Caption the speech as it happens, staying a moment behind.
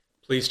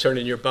Please turn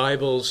in your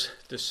Bibles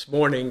this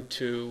morning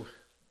to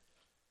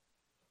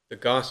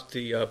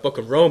the book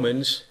of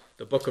Romans,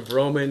 the book of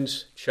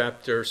Romans,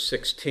 chapter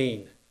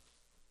 16.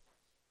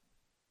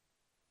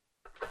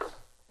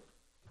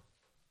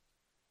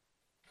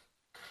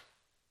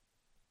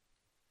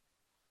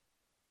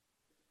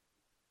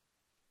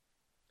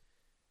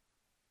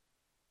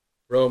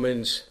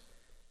 Romans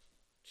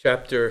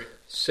chapter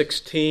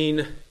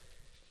 16,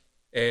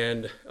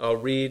 and I'll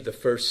read the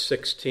first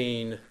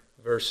 16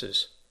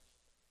 verses.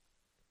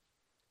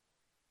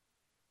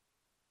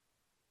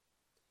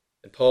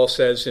 And Paul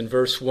says in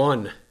verse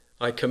 1,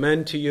 I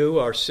commend to you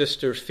our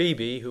sister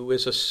Phoebe, who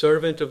is a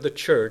servant of the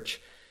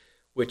church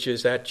which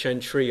is at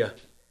Cenchrea,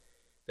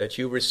 that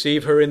you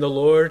receive her in the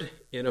Lord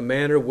in a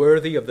manner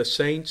worthy of the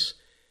saints,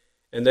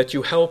 and that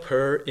you help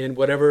her in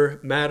whatever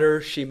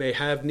matter she may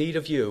have need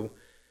of you,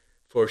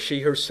 for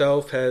she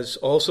herself has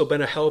also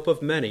been a help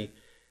of many,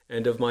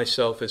 and of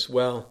myself as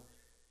well.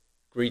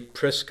 Greet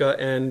Prisca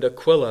and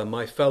Aquila,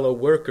 my fellow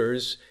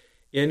workers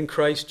in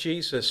Christ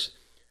Jesus,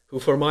 who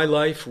for my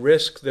life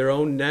risked their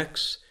own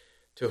necks,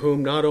 to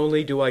whom not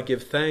only do I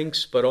give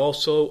thanks, but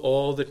also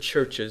all the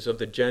churches of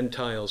the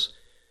Gentiles.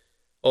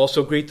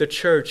 Also greet the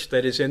church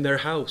that is in their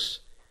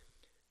house.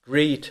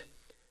 Greet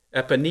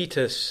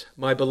Epaenetus,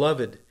 my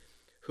beloved,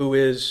 who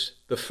is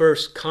the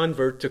first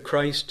convert to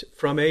Christ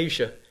from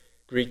Asia.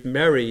 Greet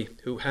Mary,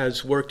 who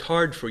has worked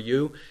hard for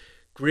you.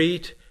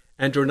 Greet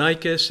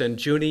Andronicus and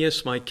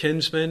Junius, my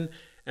kinsmen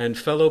and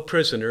fellow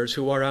prisoners,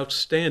 who are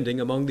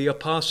outstanding among the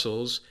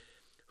apostles,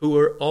 who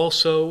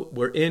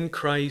were in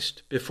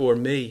Christ before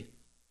me.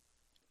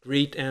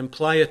 Greet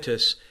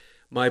Ampliatus,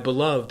 my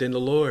beloved in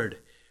the Lord.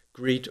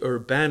 Greet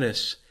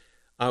Urbanus,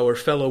 our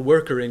fellow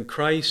worker in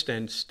Christ,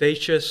 and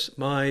Stachys,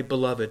 my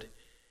beloved.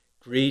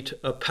 Greet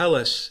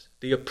Apelles,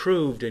 the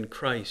approved in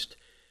Christ.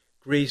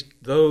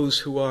 Greet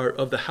those who are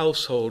of the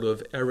household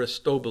of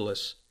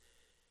Aristobulus.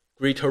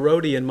 Greet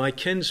Herodian, my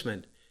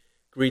kinsman.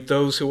 Greet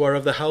those who are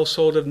of the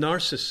household of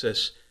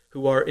Narcissus,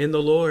 who are in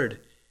the Lord.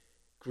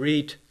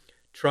 Greet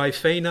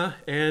Tryphena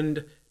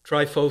and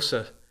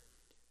Tryphosa,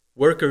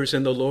 workers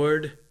in the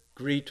Lord.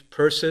 Greet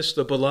Persis,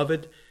 the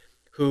beloved,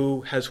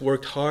 who has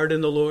worked hard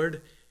in the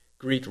Lord.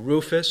 Greet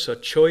Rufus, a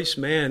choice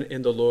man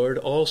in the Lord,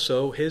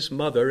 also his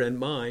mother and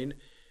mine.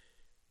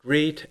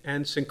 Greet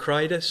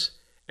Asyncritus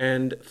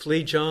and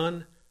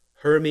Phlegon,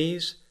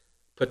 Hermes,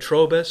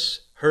 Patrobas,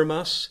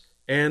 Hermas,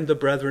 and the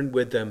brethren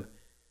with them.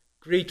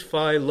 Greet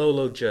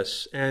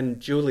Philologus and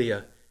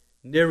Julia,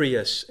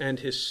 Nereus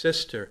and his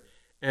sister,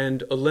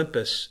 and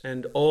Olympus,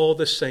 and all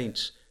the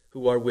saints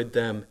who are with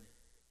them.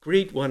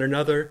 Greet one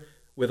another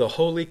with a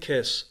holy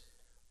kiss.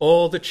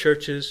 All the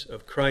churches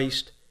of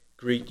Christ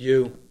greet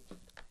you.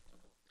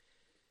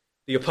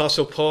 The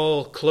Apostle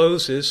Paul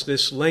closes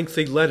this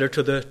lengthy letter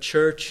to the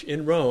church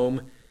in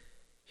Rome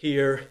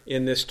here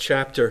in this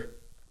chapter.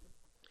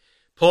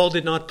 Paul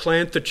did not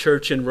plant the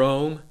church in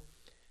Rome.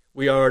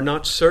 We are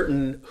not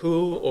certain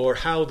who or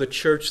how the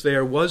church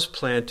there was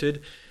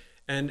planted,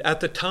 and at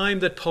the time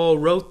that Paul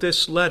wrote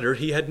this letter,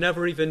 he had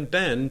never even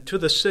been to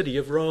the city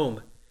of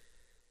Rome.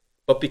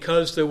 But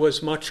because there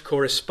was much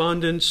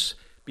correspondence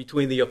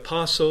between the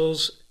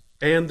apostles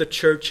and the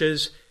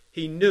churches,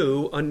 he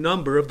knew a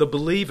number of the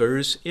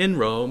believers in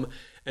Rome,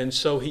 and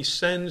so he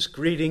sends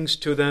greetings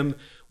to them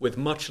with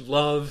much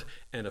love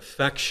and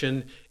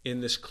affection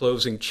in this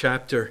closing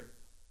chapter.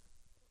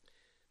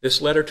 This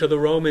letter to the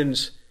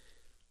Romans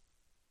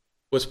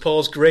was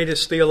Paul's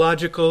greatest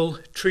theological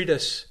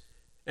treatise,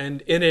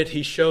 and in it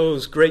he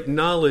shows great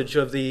knowledge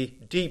of the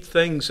deep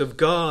things of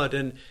God,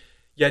 and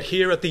yet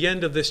here at the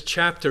end of this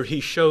chapter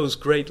he shows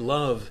great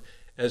love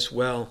as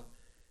well.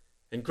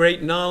 And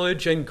great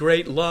knowledge and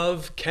great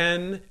love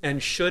can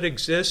and should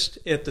exist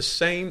at the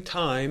same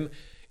time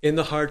in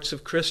the hearts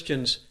of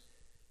Christians.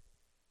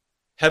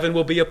 Heaven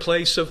will be a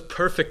place of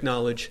perfect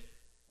knowledge,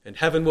 and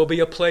heaven will be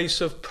a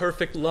place of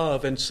perfect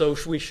love, and so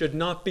we should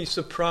not be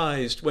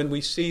surprised when we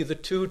see the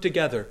two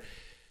together.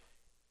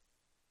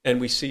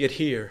 And we see it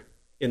here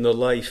in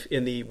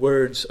the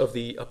words of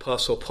the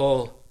Apostle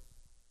Paul.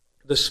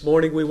 This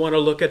morning we want to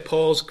look at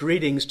Paul's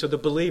greetings to the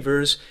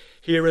believers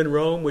here in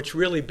Rome, which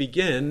really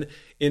begin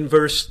in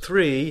verse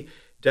 3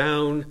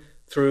 down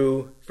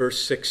through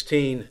verse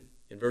 16.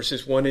 In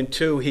verses 1 and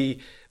 2, he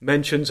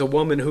mentions a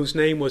woman whose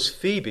name was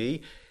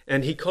Phoebe,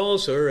 and he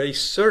calls her a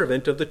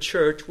servant of the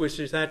church which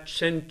is at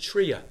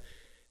Cenchrea.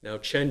 Now,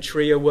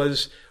 Cenchrea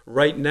was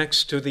right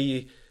next to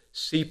the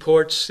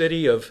seaport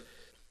city of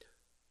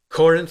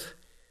Corinth,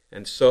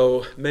 and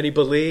so many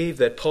believe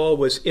that Paul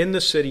was in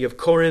the city of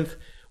Corinth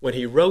when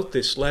he wrote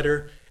this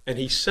letter, and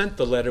he sent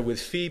the letter with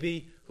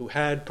Phoebe, who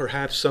had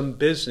perhaps some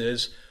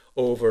business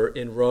over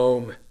in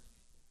Rome.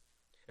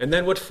 And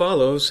then what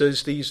follows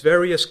is these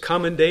various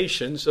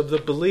commendations of the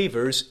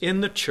believers in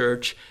the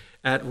church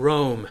at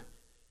Rome.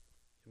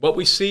 What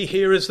we see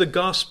here is the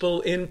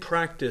gospel in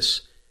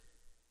practice.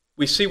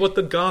 We see what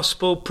the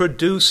gospel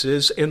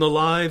produces in the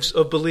lives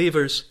of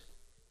believers.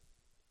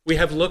 We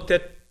have looked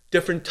at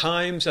different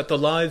times at the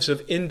lives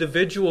of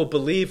individual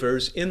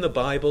believers in the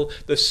Bible.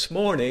 This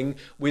morning,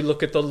 we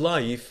look at the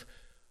life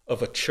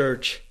of a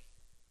church,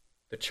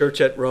 the church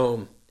at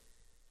Rome.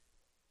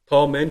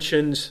 Paul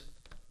mentions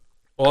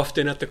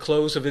often at the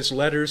close of his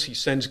letters, he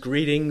sends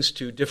greetings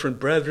to different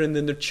brethren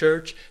in the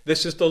church.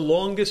 This is the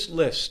longest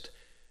list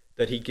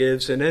that he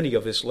gives in any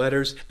of his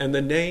letters, and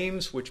the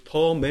names which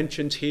Paul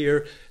mentions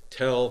here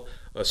tell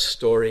a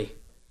story.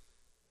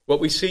 What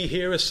we see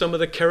here is some of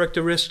the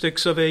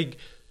characteristics of a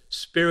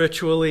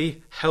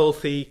spiritually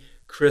healthy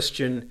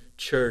Christian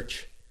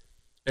church.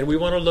 And we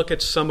want to look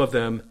at some of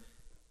them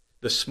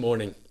this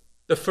morning.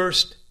 The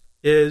first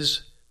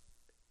is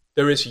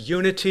there is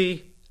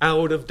unity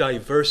out of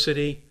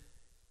diversity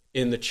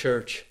in the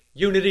church.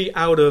 Unity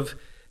out of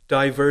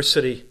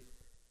diversity.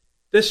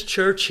 This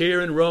church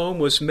here in Rome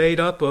was made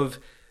up of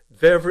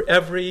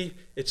every,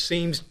 it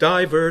seems,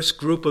 diverse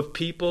group of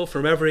people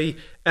from every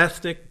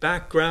ethnic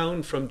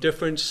background, from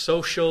different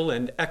social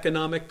and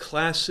economic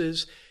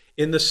classes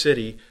in the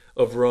city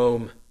of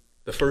Rome.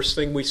 The first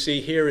thing we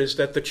see here is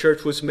that the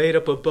church was made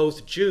up of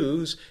both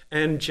Jews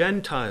and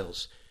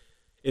Gentiles.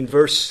 In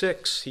verse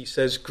 6, he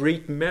says,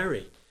 "Greet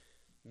Mary."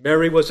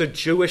 Mary was a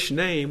Jewish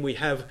name. We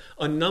have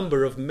a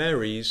number of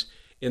Marys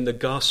in the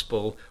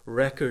gospel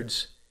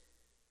records.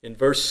 In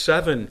verse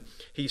 7,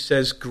 he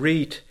says,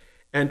 "Greet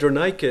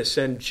Andronicus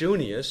and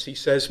Junius." He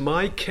says,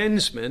 "My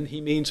kinsmen,"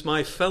 he means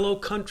my fellow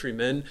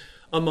countrymen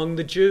among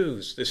the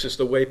Jews. This is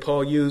the way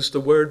Paul used the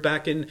word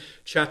back in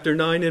chapter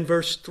 9 and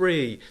verse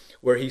 3,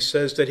 where he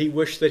says that he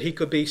wished that he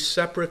could be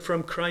separate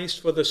from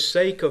Christ for the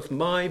sake of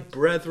my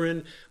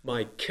brethren,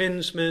 my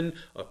kinsmen,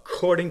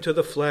 according to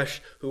the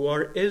flesh, who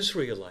are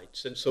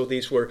Israelites. And so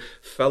these were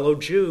fellow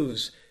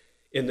Jews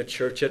in the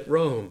church at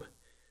Rome.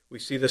 We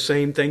see the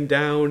same thing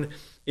down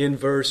in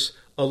verse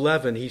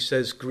 11. He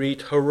says,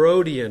 "Greet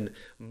Herodian,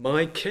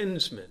 my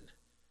kinsman,"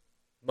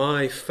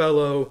 my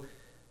fellow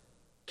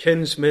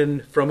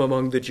kinsmen from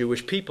among the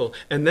Jewish people.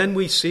 And then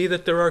we see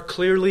that there are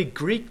clearly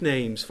Greek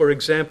names. For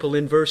example,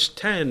 in verse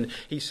 10,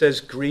 he says,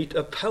 "Greet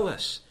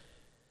Apelles."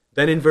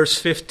 Then in verse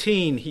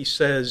 15, he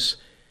says,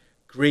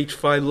 "Greet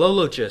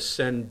Philologus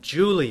and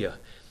Julia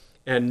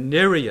and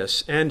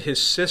Nereus and his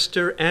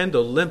sister and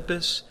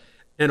Olympus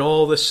and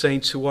all the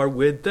saints who are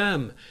with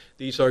them."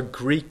 These are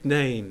Greek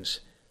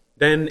names.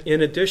 Then,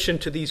 in addition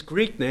to these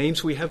Greek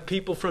names, we have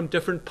people from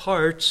different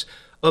parts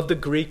of the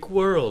Greek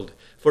world.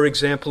 For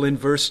example, in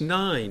verse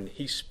 9,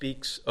 he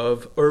speaks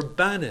of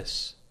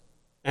Urbanus.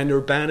 And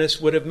Urbanus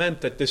would have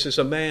meant that this is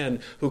a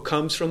man who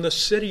comes from the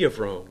city of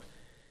Rome.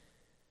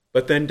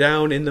 But then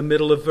down in the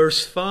middle of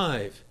verse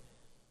 5,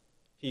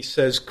 he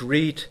says,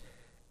 "Greet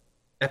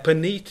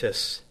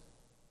Epaenetus,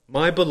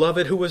 my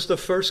beloved, who was the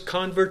first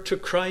convert to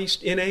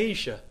Christ in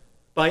Asia."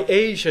 By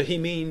Asia, he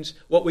means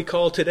what we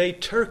call today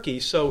Turkey.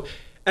 So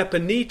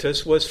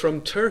Epaenetus was from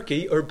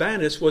Turkey,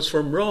 Urbanus was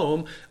from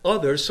Rome,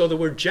 others, so there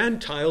were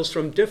Gentiles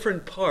from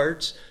different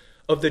parts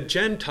of the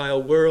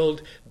Gentile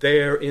world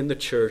there in the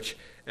church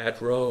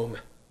at Rome.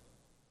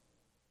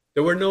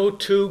 There were no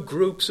two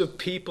groups of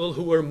people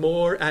who were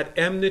more at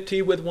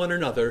enmity with one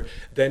another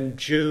than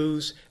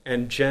Jews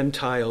and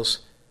Gentiles.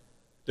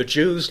 The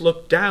Jews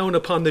looked down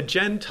upon the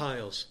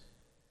Gentiles.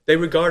 They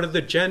regarded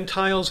the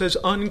Gentiles as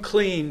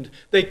unclean.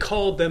 They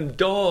called them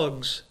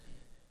dogs.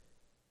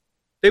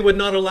 They would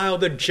not allow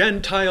the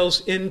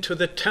Gentiles into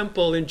the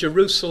temple in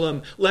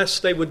Jerusalem,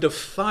 lest they would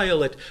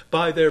defile it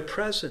by their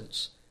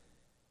presence.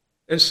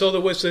 And so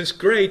there was this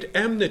great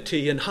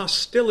enmity and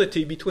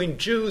hostility between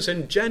Jews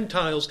and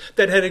Gentiles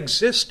that had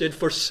existed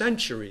for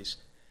centuries.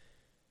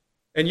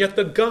 And yet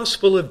the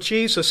gospel of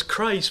Jesus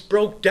Christ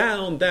broke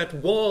down that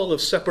wall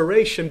of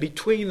separation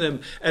between them,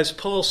 as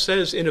Paul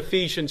says in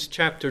Ephesians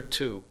chapter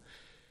 2.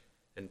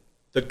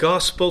 The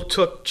gospel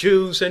took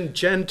Jews and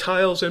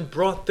Gentiles and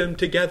brought them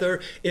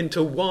together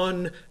into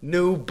one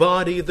new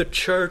body, the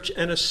church,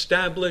 and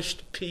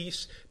established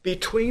peace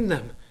between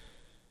them.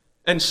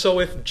 And so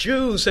if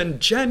Jews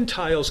and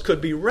Gentiles could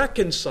be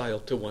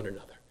reconciled to one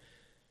another,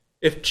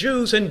 if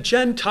Jews and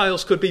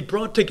Gentiles could be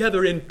brought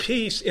together in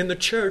peace in the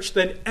church,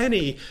 then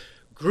any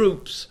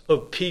groups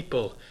of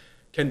people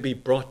can be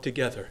brought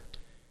together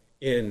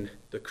in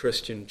the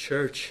Christian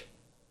church.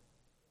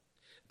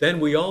 Then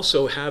we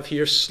also have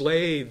here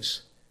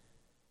slaves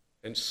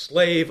and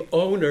slave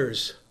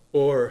owners,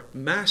 or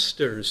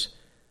masters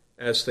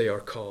as they are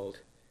called.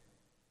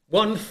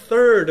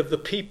 1/3 of the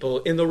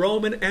people in the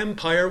Roman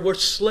Empire were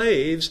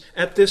slaves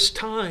at this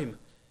time.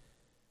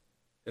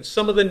 And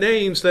some of the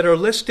names that are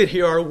listed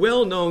here are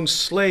well-known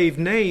slave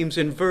names.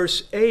 In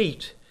verse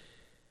 8,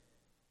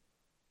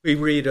 we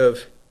read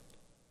of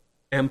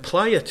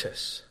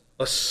Ampliatus,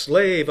 a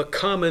slave, a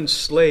common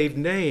slave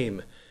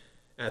name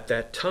at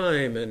that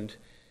time. And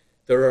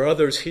there are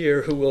others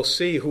here who we'll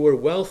see who were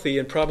wealthy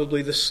and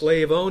probably the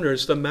slave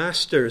owners, the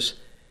masters.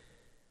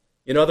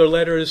 In other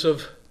letters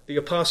of the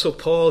Apostle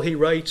Paul, he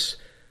writes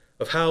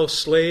of how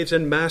slaves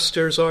and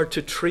masters are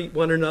to treat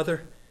one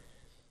another.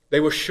 They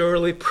were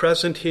surely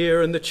present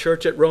here in the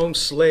church at Rome,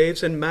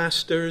 slaves and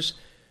masters.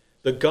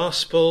 The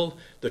gospel,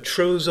 the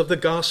truths of the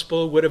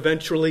gospel would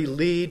eventually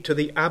lead to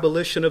the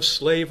abolition of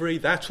slavery.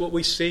 That's what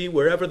we see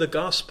wherever the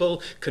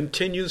gospel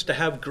continues to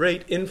have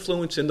great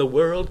influence in the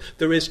world.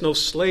 There is no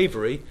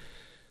slavery.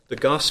 The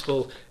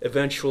gospel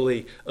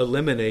eventually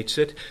eliminates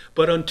it.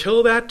 But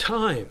until that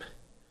time,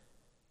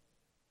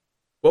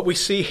 what we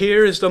see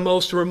here is the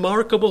most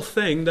remarkable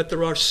thing, that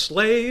there are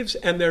slaves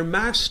and their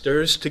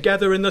masters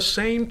together in the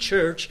same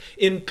church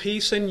in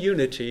peace and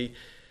unity,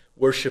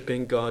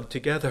 worshiping God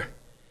together.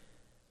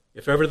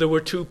 If ever there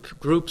were two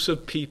groups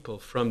of people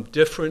from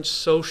different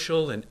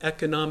social and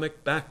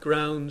economic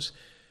backgrounds,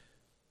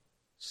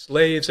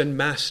 slaves and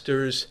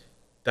masters,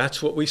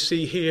 that's what we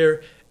see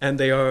here, and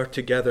they are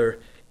together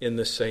in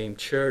the same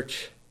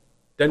church.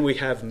 Then we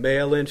have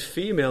male and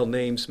female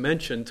names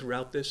mentioned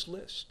throughout this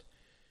list.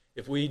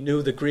 If we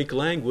knew the Greek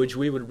language,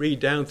 we would read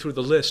down through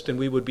the list and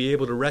we would be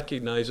able to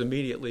recognize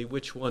immediately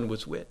which one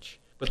was which.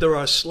 But there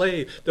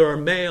are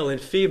male and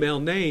female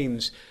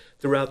names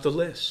throughout the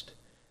list.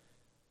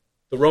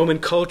 The Roman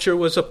culture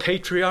was a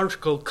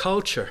patriarchal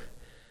culture.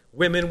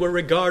 Women were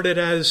regarded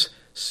as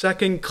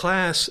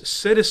second-class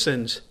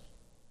citizens.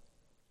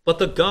 But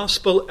the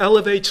gospel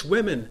elevates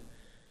women,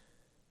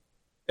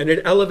 and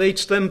it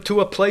elevates them to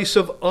a place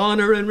of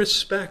honor and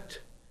respect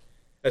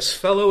as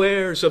fellow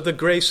heirs of the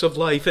grace of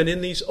life. And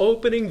in these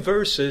opening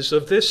verses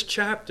of this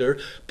chapter,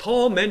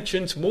 Paul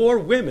mentions more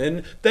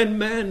women than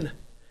men.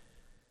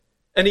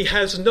 And he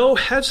has no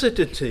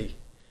hesitancy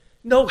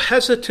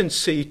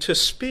to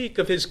speak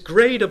of his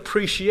great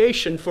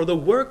appreciation for the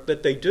work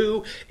that they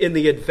do in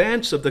the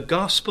advance of the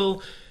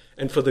gospel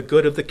and for the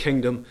good of the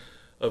kingdom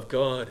of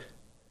God.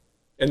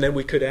 And then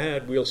we could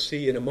add, we'll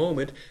see in a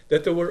moment,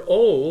 that there were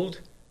old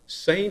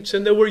saints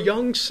and there were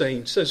young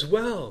saints as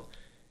well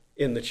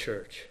in the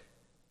church.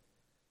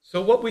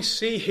 So what we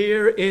see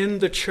here in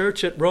the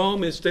church at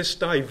Rome is this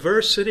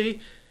diversity: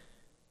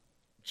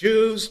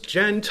 Jews,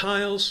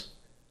 Gentiles,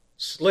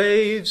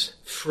 slaves,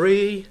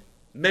 free,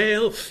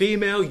 male,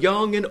 female,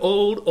 young and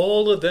old,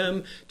 all of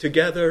them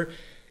together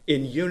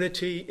in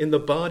unity in the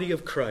body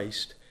of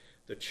Christ,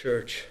 the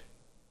church.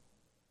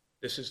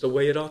 This is the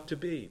way it ought to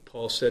be.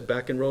 Paul said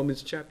back in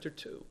Romans chapter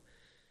 2.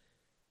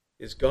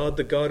 Is God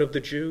the God of the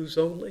Jews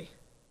only?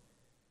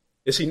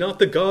 Is he not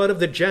the God of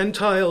the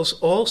Gentiles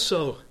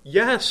also?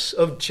 Yes,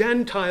 of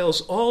Gentiles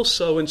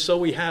also. And so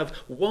we have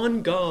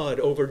one God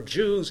over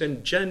Jews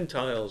and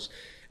Gentiles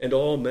and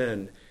all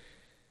men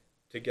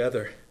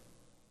together.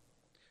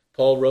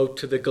 Paul wrote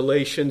to the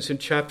Galatians in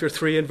chapter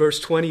 3 and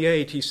verse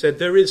 28, he said,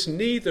 there is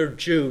neither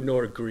Jew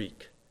nor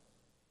Greek.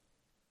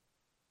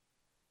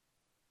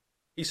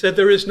 He said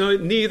there is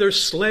neither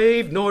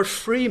slave nor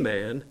free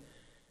man.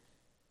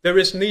 There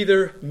is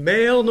neither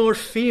male nor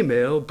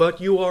female,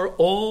 but you are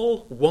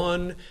all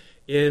one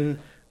in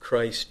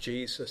Christ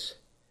Jesus.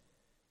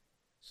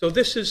 So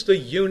this is the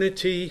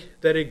unity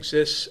that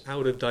exists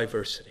out of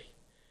diversity,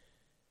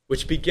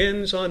 which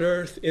begins on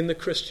earth in the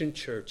Christian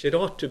church. It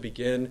ought to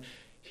begin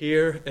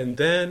here, and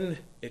then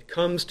it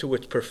comes to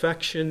its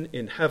perfection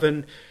in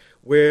heaven,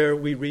 where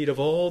we read of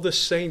all the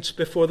saints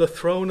before the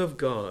throne of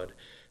God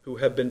who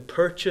have been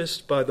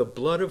purchased by the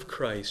blood of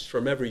Christ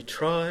from every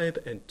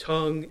tribe and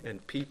tongue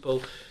and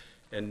people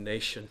and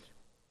nation.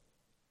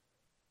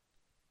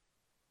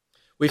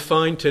 We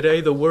find today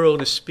the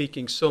world is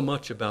speaking so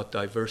much about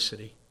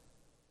diversity,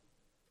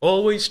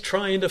 always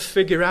trying to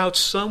figure out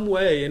some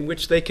way in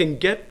which they can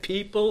get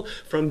people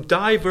from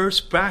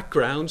diverse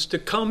backgrounds to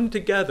come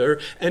together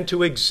and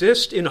to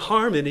exist in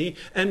harmony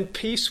and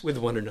peace with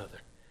one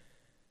another.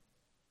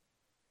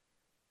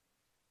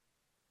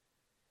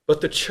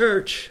 But the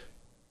church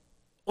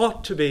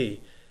ought to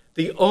be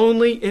the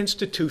only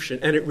institution,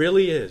 and it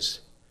really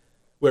is,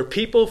 where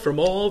people from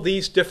all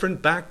these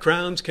different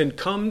backgrounds can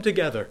come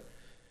together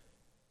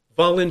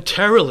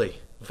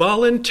voluntarily,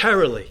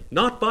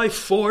 not by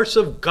force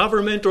of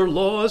government or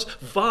laws,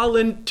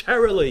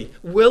 voluntarily,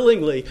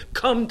 willingly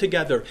come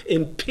together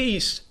in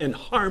peace and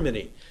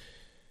harmony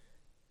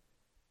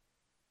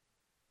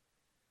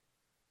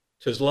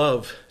to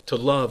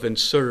love and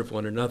serve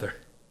one another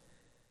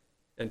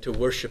and to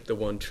worship the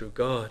one true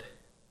God.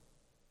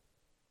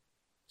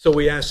 So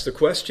we ask the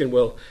question,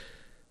 well,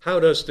 how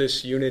does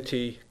this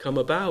unity come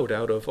about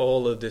out of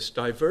all of this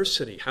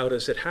diversity? How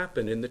does it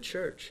happen in the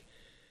church?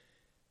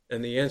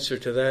 And the answer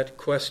to that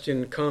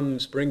question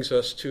brings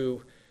us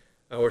to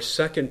our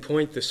second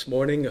point this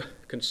morning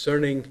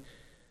concerning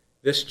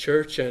this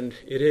church, and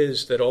it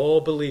is that all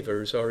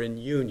believers are in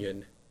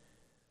union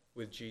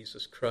with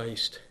Jesus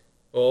Christ.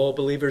 All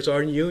believers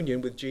are in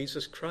union with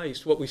Jesus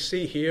Christ. What we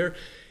see here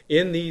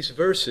in these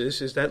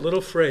verses is that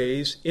little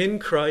phrase, in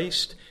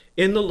Christ,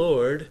 in the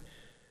Lord,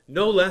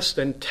 no less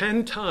than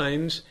 10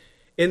 times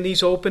in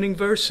these opening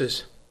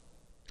verses.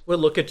 We'll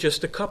look at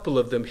just a couple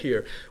of them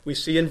here. We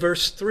see in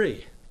verse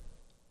 3,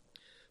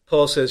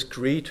 Paul says,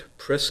 greet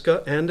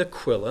Prisca and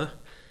Aquila,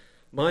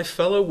 my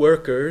fellow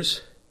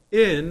workers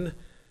in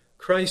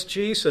Christ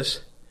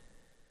Jesus.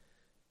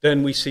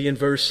 Then we see in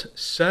verse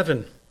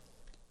 7,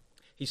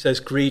 he says,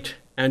 greet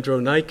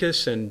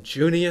Andronicus and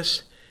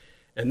Junius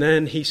And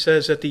then he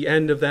says at the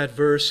end of that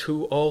verse,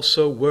 who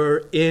also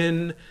were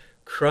in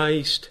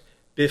Christ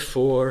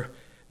before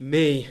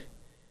me.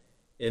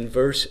 In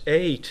verse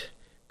 8,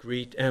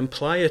 greet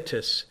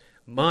Ampliatus,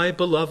 my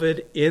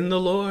beloved in the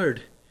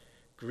Lord.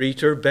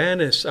 Greet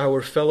Urbanus,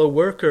 our fellow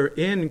worker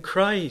in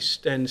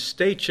Christ, and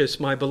Stachys,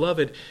 my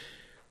beloved.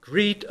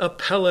 Greet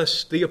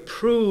Apelles, the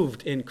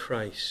approved in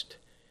Christ.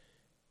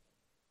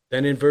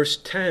 Then in verse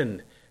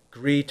 10,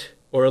 greet,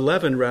 or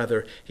 11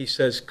 rather, he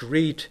says,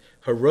 greet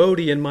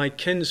Herodian, my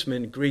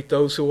kinsman. Greet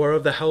those who are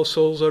of the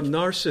households of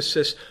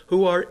Narcissus,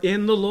 who are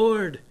in the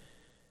Lord.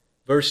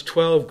 Verse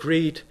 12,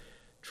 greet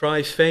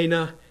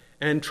Tryphena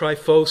and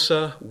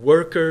Tryphosa,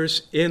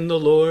 workers in the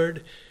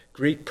Lord.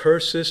 Greet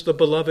Persis, the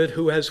beloved,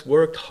 who has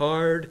worked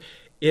hard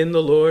in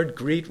the Lord.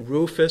 Greet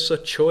Rufus, a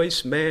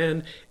choice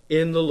man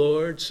in the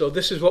Lord. So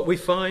this is what we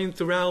find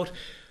throughout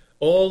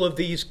all of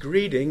these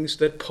greetings,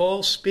 that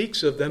Paul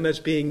speaks of them as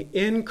being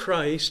in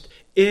Christ,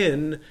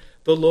 in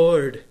the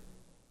Lord.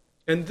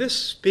 And this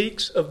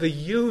speaks of the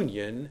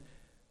union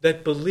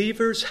that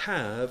believers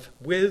have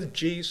with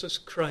Jesus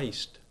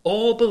Christ.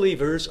 All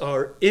believers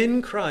are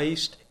in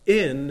Christ,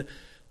 in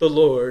the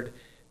Lord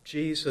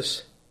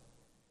Jesus.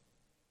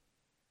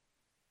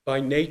 By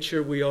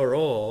nature, we are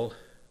all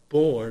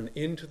born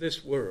into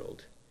this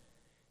world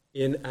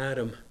in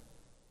Adam.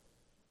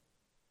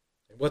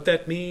 And what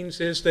that means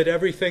is that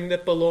everything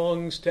that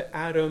belongs to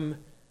Adam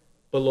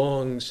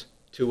belongs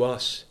to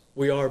us.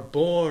 We are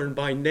born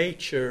by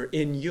nature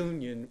in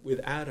union with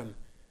Adam,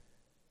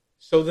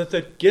 so that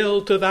the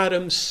guilt of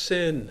Adam's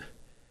sin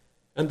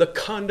and the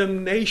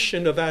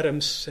condemnation of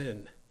Adam's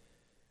sin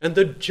and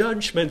the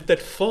judgment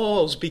that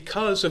falls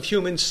because of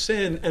human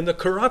sin and the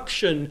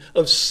corruption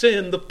of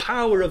sin, the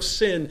power of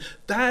sin,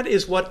 that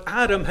is what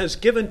Adam has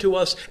given to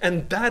us,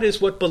 and that is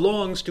what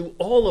belongs to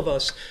all of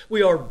us.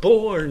 We are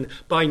born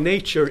by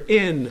nature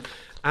in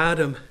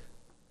Adam.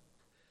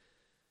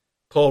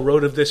 Paul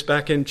wrote of this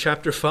back in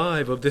chapter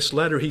 5 of this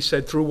letter. He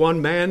said, through one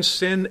man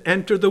sin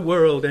entered the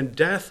world, and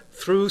death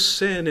through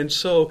sin. And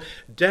so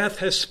death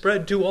has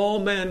spread to all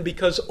men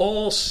because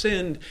all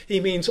sinned. He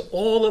means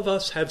all of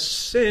us have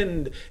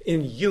sinned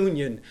in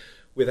union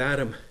with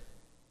Adam.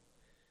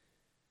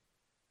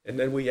 And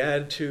then we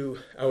add to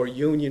our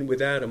union with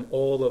Adam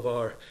all of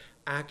our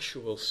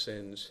actual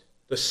sins,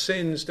 the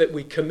sins that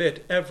we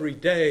commit every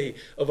day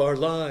of our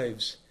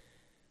lives.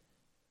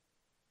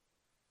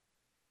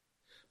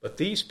 But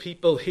these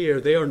people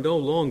here, they are no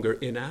longer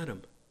in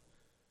Adam.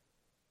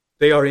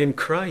 They are in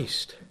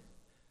Christ.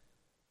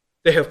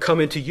 They have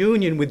come into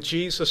union with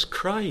Jesus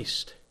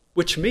Christ,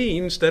 which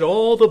means that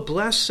all the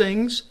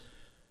blessings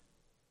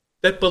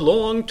that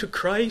belong to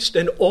Christ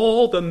and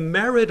all the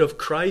merit of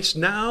Christ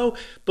now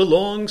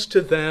belongs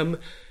to them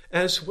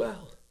as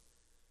well.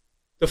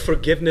 The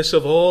forgiveness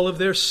of all of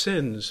their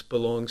sins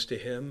belongs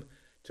to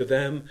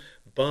them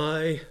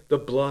by the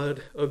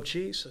blood of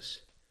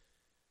Jesus.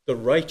 The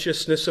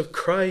righteousness of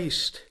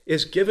Christ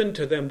is given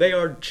to them. They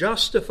are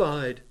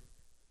justified.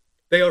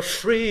 They are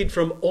freed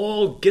from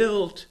all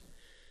guilt.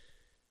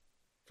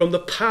 From the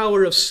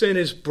power of sin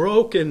is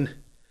broken.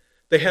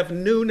 They have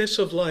newness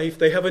of life.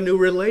 They have a new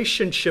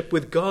relationship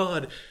with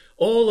God.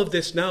 All of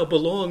this now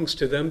belongs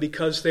to them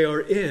because they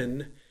are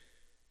in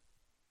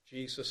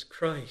Jesus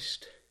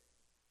Christ.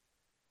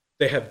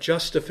 They have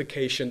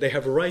justification. They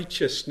have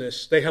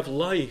righteousness. They have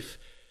life.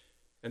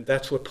 And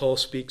that's what Paul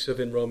speaks of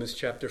in Romans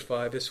chapter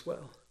 5 as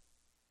well.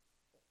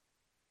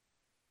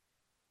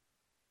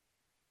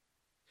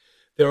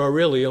 There are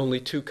really only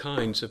two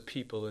kinds of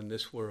people in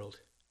this world.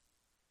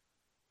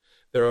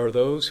 There are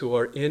those who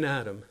are in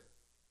Adam,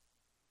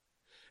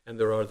 and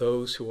there are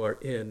those who are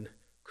in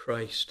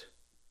Christ.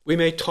 We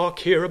may talk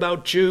here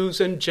about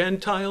Jews and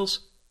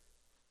Gentiles.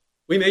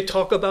 We may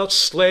talk about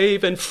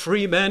slave and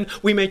free men.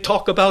 We may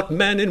talk about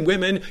men and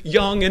women,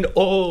 young and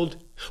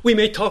old. We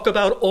may talk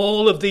about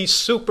all of these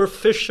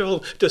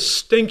superficial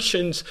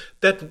distinctions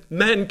that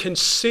men can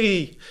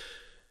see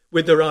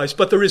with their eyes.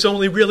 But there is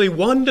only really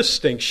one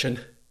distinction.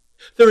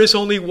 There is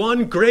only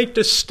one great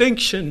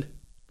distinction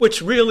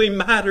which really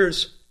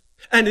matters,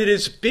 and it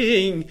is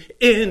being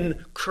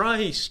in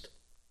Christ.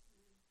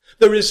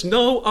 There is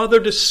no other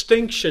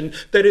distinction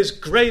that is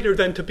greater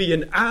than to be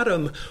in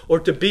Adam or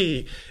to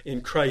be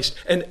in Christ.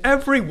 And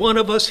every one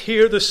of us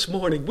here this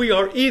morning, we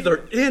are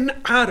either in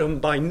Adam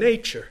by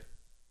nature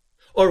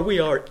or we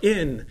are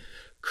in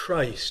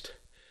Christ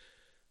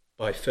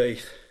by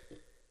faith.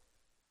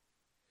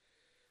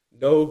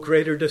 No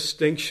greater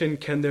distinction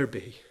can there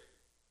be.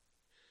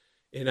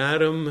 In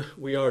Adam,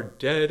 we are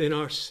dead in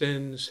our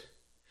sins.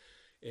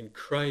 In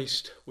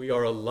Christ, we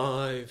are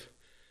alive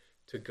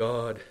to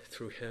God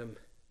through him.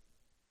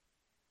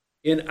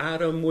 In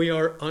Adam, we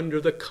are under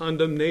the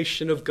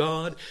condemnation of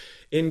God.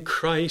 In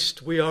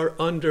Christ, we are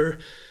under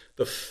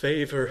the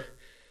favor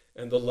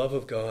and the love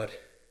of God.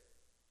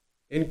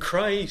 In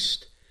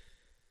Christ,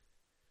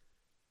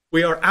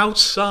 we are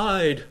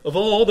outside of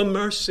all the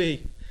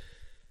mercy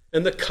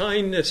and the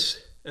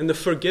kindness and the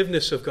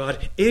forgiveness of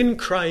God. In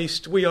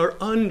Christ, we are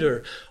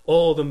under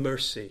all the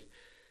mercy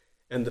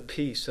and the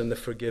peace and the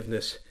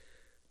forgiveness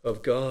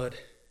of God.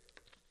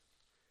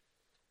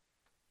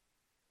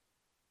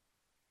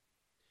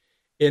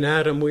 In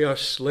Adam we are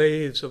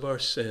slaves of our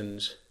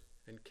sins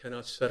and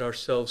cannot set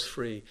ourselves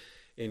free.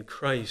 In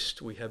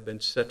Christ we have been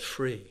set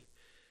free,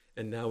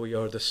 and now we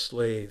are the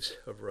slaves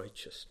of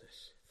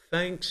righteousness.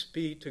 Thanks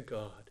be to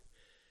God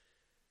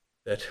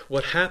that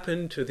what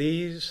happened to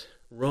these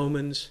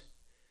Romans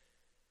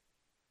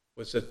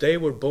was that they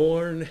were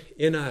born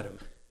in Adam.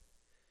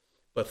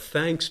 But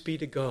thanks be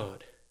to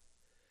God,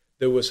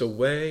 there was a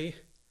way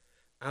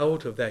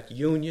out of that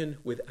union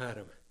with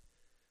Adam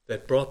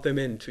that brought them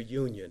into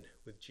union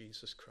with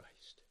Jesus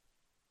Christ.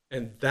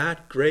 And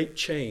that great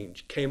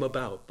change came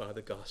about by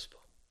the gospel.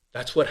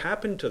 That's what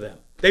happened to them.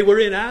 They were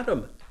in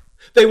Adam.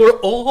 They were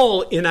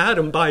all in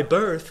Adam by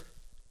birth.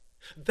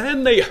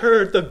 Then they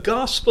heard the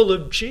gospel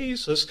of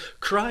Jesus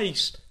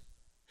Christ.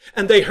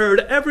 And they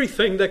heard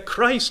everything that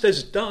Christ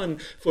has done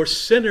for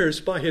sinners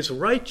by his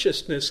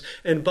righteousness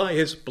and by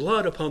his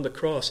blood upon the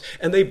cross.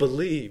 And they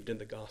believed in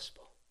the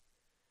gospel.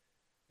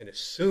 And as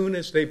soon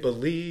as they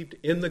believed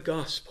in the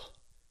gospel,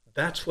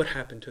 that's what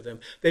happened to them.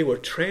 They were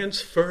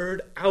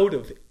transferred out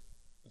of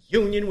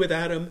union with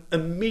Adam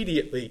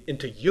immediately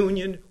into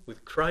union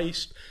with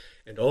Christ,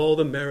 and all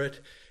the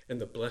merit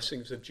and the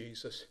blessings of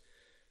Jesus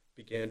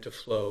began to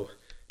flow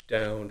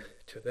down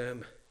to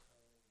them.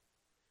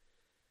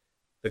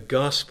 The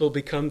gospel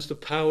becomes the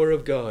power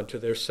of God to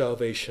their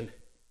salvation,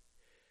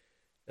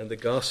 and the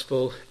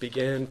gospel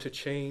began to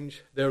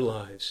change their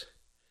lives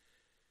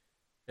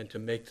and to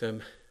make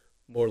them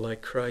more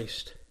like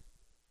Christ.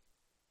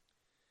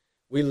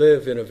 We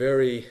live in a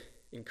very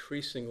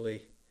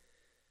increasingly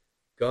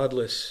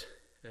godless,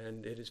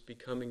 and it is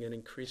becoming an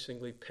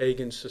increasingly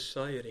pagan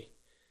society.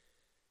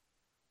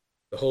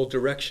 The whole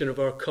direction of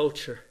our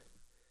culture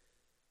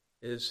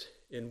is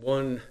in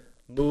one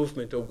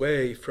movement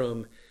away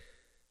from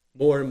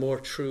more and more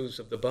truths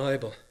of the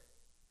Bible.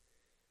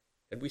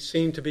 And we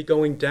seem to be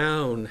going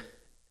down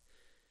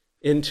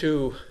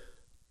into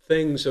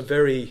things of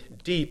very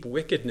deep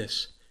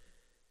wickedness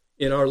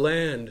in our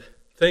land,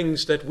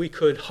 things that we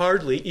could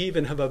hardly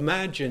even have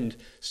imagined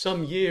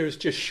some years,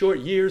 just short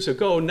years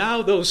ago.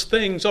 Now those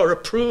things are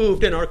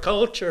approved in our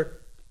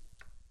culture.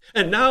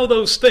 And now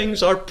those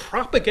things are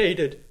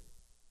propagated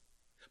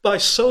by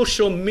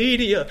social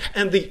media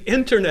and the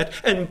internet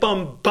and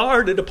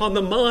bombarded upon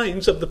the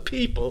minds of the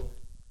people,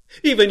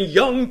 even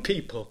young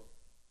people.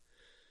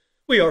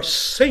 We are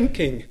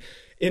sinking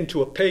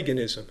into a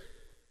paganism.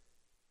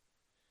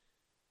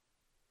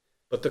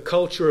 But the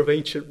culture of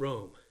ancient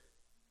Rome,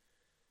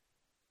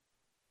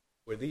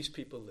 where these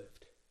people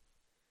lived,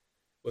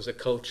 was a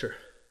culture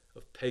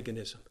of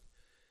paganism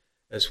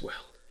as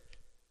well.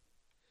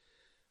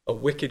 A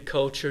wicked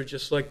culture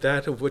just like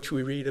that of which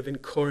we read of in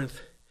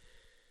Corinth,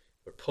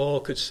 where Paul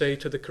could say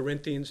to the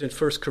Corinthians in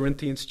 1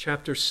 Corinthians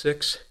chapter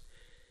 6,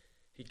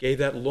 he gave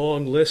that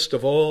long list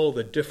of all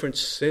the different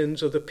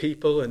sins of the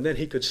people, and then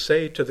he could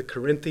say to the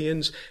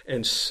Corinthians,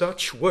 and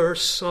such were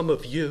some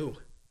of you.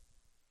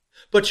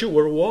 But you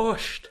were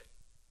washed,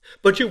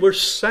 but you were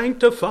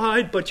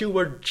sanctified, but you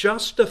were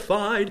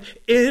justified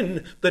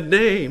in the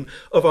name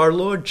of our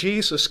Lord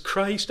Jesus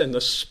Christ and the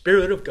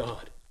Spirit of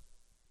God.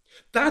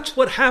 That's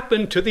what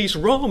happened to these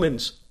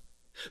Romans.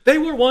 They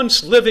were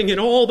once living in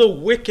all the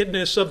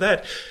wickedness of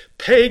that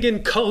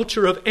pagan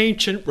culture of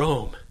ancient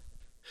Rome.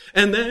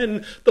 And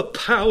then the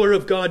power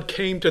of God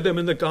came to them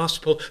in the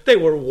gospel. They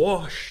were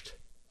washed.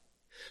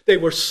 They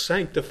were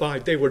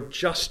sanctified. They were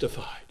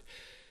justified.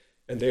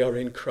 And they are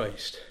in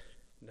Christ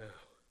now.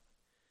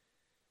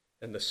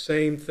 And the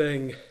same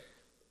thing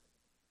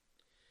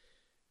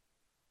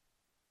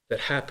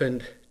that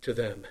happened to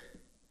them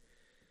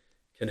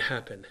can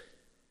happen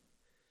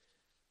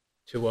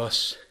to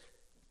us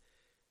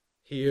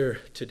here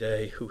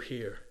today who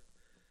hear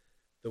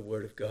the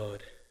word of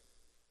God.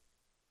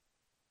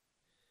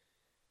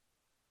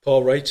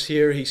 Paul writes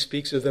here, he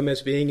speaks of them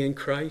as being in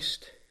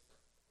Christ.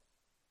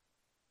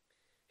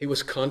 He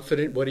was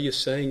confident. What he is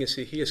saying is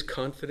he is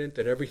confident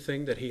that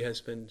everything that he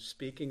has been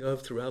speaking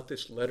of throughout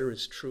this letter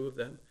is true of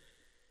them.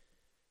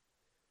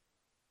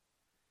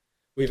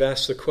 We've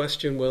asked the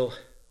question, well,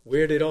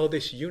 where did all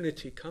this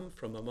unity come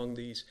from among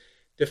these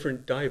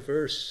different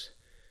diverse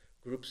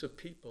groups of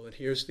people? And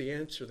here's the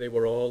answer. They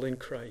were all in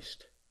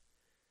Christ.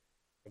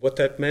 What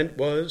that meant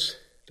was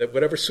that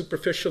whatever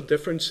superficial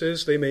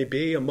differences they may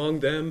be among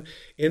them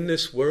in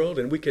this world,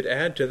 and we could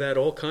add to that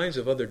all kinds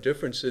of other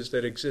differences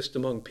that exist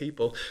among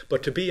people,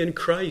 but to be in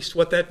Christ,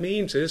 what that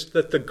means is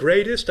that the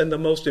greatest and the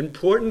most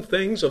important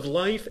things of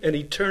life and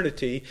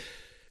eternity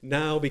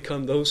now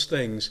become those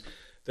things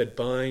that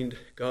bind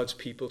God's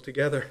people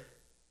together.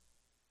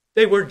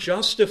 They were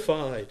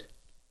justified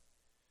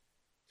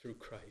through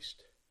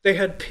Christ. They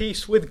had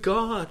peace with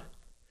God.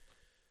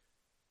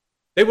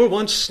 They were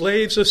once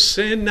slaves of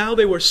sin, now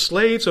they were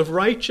slaves of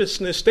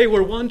righteousness. They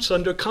were once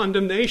under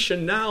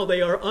condemnation, now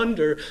they are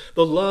under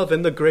the love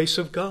and the grace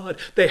of God.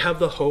 They have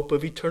the hope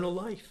of eternal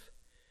life.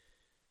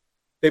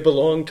 They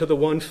belong to the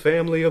one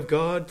family of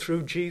God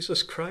through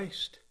Jesus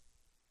Christ.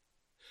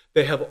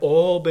 They have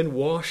all been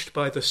washed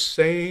by the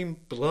same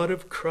blood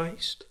of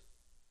Christ.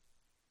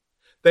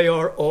 They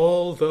are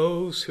all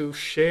those who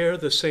share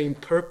the same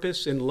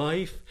purpose in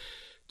life,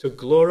 to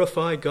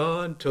glorify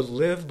God, to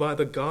live by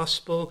the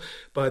gospel,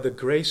 by the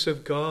grace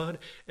of God.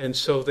 And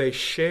so they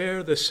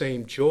share the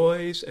same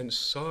joys and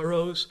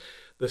sorrows,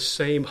 the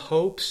same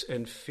hopes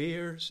and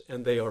fears,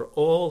 and they are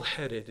all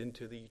headed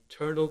into the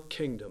eternal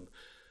kingdom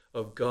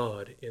of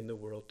God in the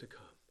world to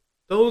come.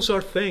 Those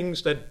are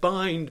things that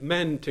bind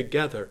men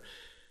together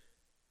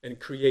and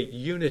create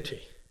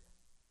unity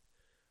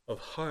of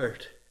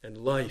heart and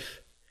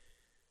life,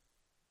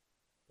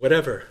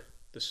 whatever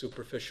the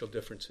superficial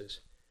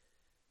differences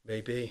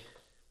may be.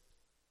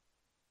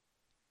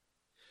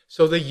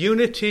 So the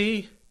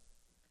unity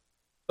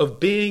of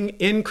being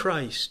in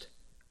Christ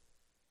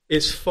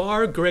is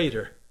far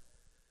greater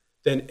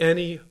than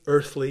any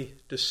earthly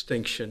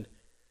distinction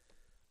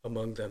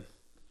among them.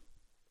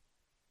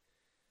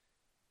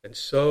 And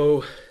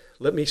so,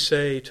 let me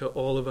say to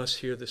all of us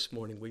here this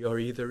morning, we are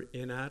either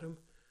in Adam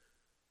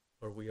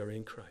or we are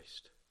in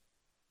Christ.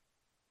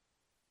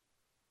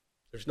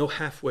 There's no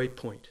halfway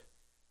point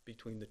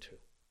between the two.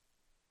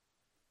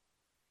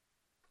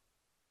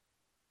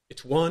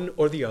 It's one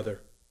or the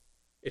other.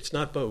 It's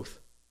not both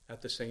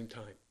at the same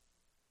time.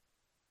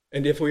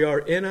 And if we are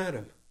in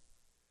Adam,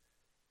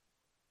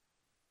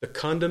 the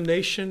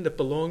condemnation that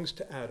belongs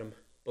to Adam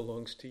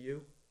belongs to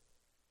you.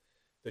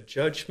 The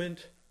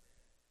judgment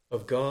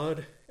of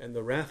God and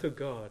the wrath of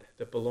God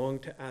that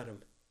belonged to Adam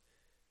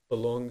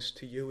belongs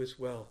to you as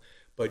well.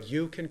 But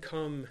you can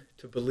come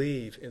to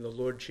believe in the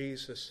Lord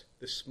Jesus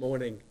this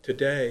morning,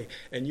 today,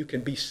 and you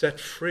can be set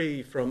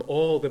free from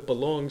all that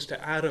belongs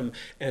to Adam,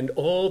 and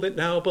all that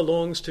now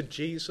belongs to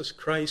Jesus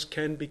Christ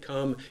can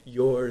become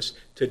yours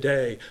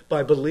today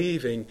by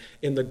believing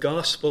in the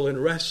gospel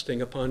and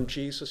resting upon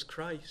Jesus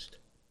Christ.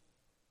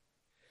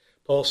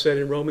 Paul said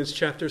in Romans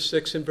chapter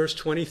 6 and verse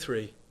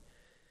 23,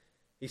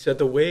 he said,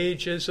 the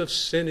wages of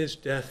sin is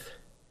death,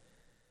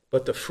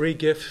 but the free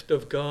gift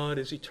of God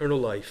is eternal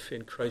life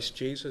in Christ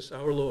Jesus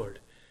our Lord.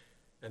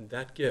 And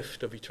that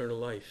gift of eternal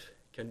life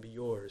can be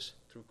yours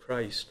through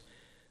Christ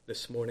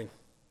this morning.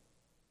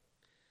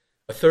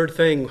 A third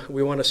thing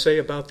we want to say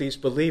about these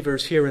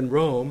believers here in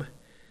Rome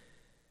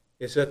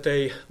is that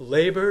they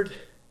labored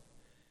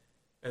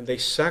and they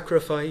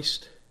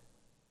sacrificed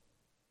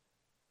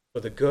for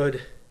the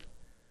good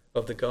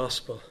of the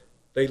gospel.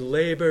 They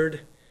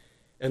labored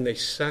and they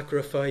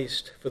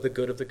sacrificed for the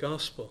good of the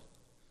gospel.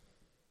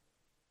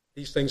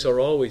 These things are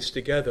always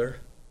together: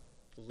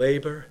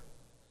 labor,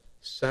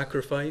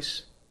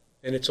 sacrifice,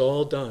 and it's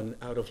all done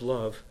out of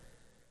love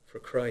for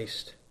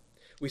Christ.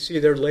 We see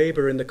their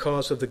labor in the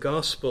cause of the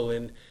gospel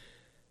in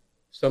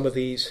some of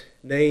these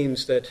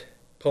names that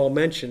Paul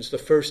mentions. The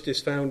first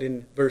is found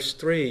in verse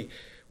 3,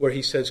 where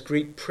he says,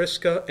 greet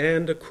Prisca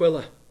and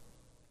Aquila.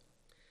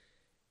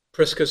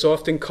 Prisca is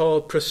often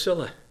called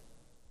Priscilla.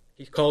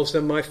 He calls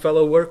them my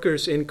fellow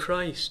workers in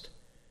Christ.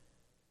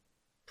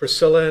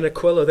 Priscilla and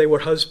Aquila, they were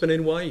husband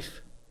and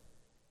wife.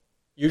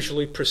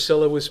 Usually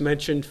Priscilla was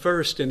mentioned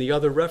first in the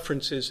other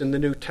references in the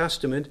New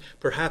Testament,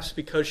 perhaps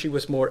because she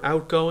was more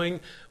outgoing,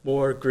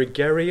 more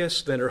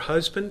gregarious than her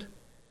husband.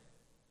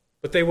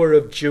 But they were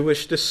of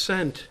Jewish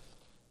descent,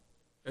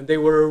 and they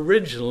were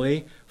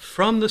originally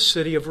from the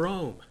city of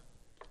Rome.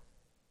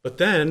 But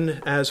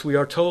then, as we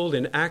are told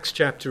in Acts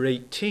chapter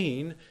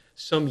 18,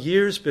 some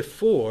years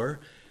before,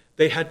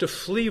 they had to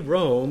flee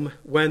Rome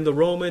when the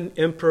Roman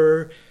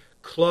Emperor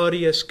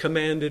Claudius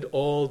commanded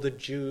all the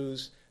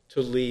Jews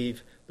to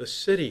leave the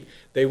city.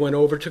 They went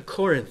over to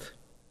Corinth,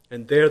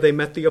 and there they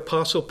met the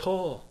Apostle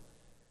Paul.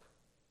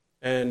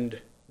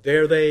 And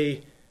there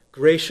they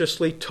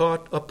graciously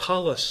taught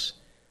Apollos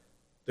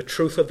the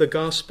truth of the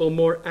gospel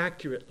more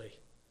accurately.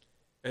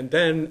 And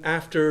then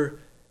after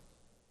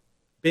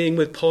being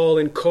with Paul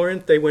in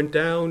Corinth, they went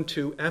down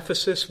to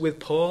Ephesus with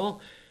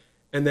Paul.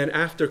 And then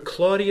after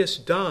Claudius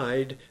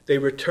died, they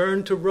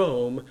returned to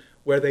Rome,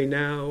 where they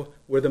now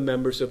were the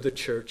members of the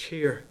church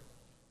here.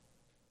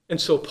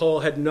 And so Paul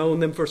had known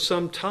them for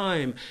some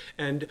time.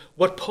 And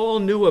what Paul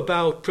knew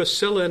about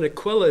Priscilla and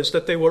Aquila is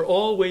that they were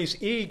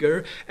always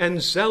eager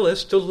and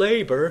zealous to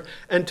labor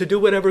and to do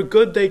whatever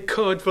good they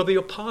could for the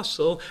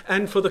apostle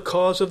and for the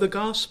cause of the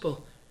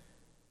gospel.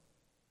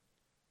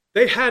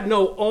 They had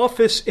no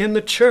office in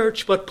the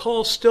church, but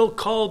Paul still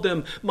called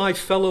them my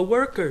fellow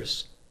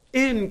workers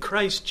in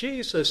Christ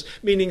Jesus,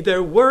 meaning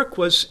their work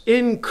was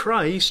in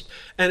Christ,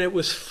 and it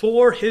was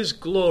for his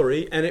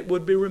glory, and it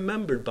would be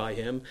remembered by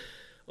him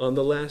on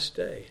the last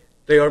day.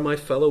 They are my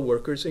fellow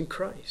workers in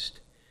Christ.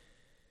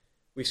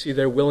 We see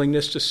their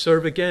willingness to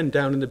serve again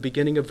down in the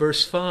beginning of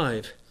verse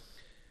 5,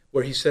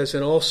 where he says,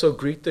 and also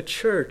greet the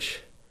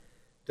church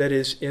that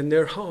is in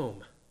their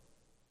home.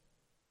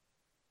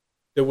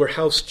 There were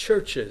house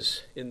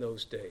churches in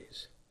those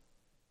days.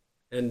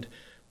 And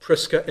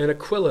Prisca and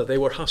Aquila, they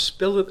were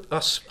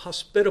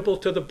hospitable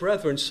to the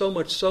brethren, so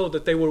much so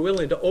that they were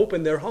willing to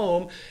open their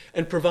home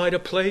and provide a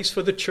place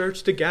for the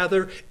church to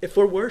gather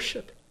for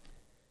worship.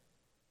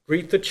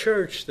 Greet the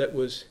church that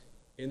was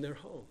in their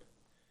home.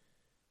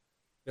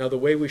 Now, the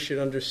way we should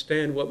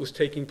understand what was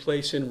taking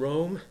place in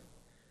Rome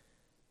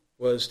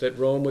was that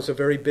Rome was a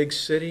very big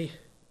city,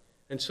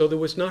 and so there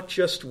was not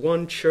just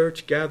one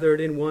church gathered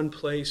in one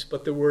place,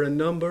 but there were a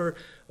number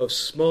of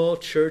small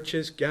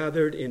churches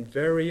gathered in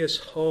various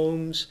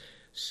homes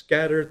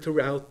scattered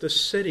throughout the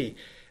city.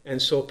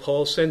 And so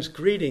Paul sends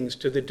greetings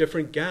to the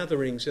different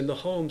gatherings in the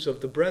homes of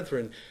the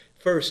brethren.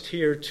 First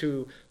here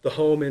to the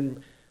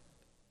home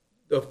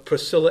of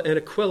Priscilla and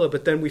Aquila,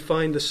 but then we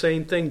find the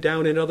same thing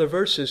down in other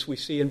verses. We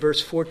see in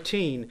verse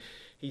 14,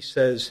 he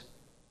says,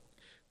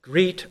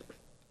 "Greet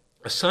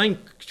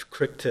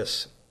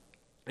Asyncritus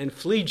and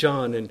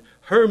Phlegon and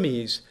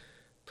Hermes,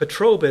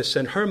 Patrobas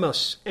and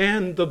Hermas,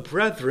 and the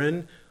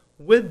brethren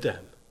with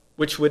them,"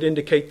 which would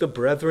indicate the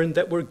brethren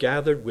that were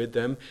gathered with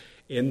them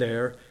in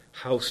their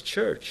house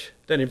church.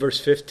 Then in verse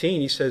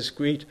 15 he says,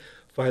 "Greet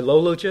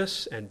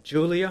Philologus and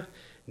Julia,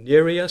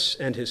 Nereus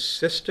and his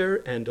sister,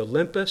 and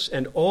Olympus,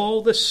 and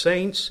all the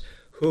saints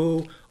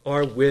who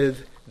are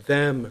with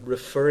them,"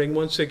 referring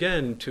once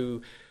again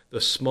to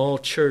the small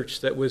church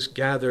that was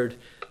gathered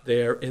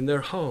there in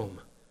their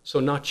home. So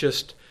not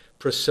just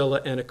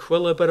Priscilla and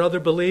Aquila, but other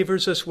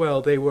believers as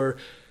well. They were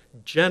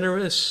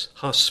generous,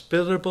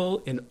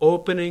 hospitable in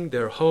opening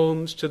their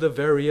homes to the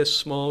various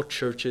small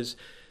churches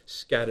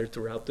scattered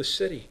throughout the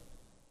city.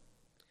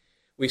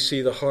 We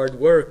see the hard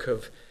work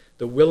of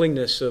the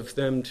willingness of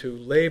them to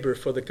labor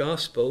for the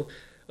gospel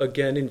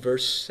again in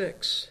verse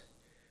 6,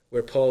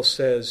 where Paul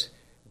says,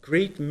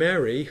 "Greet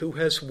Mary, who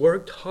has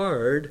worked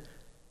hard,"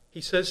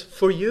 he says,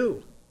 "for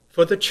you,"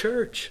 for the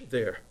church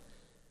there.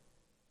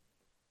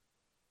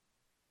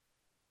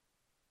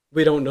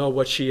 We don't know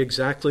what she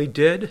exactly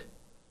did.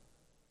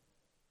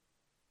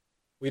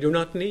 We do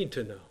not need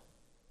to know.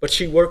 But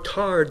she worked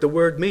hard. The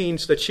word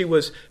means that she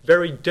was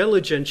very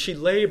diligent. She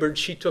labored.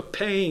 She took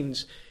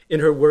pains in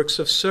her works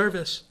of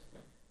service.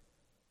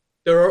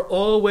 There are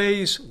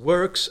always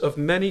works of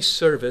many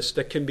service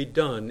that can be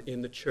done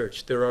in the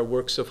church. There are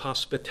works of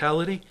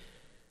hospitality.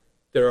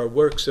 There are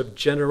works of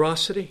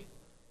generosity.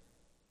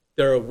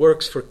 There are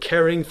works for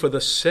caring for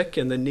the sick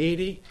and the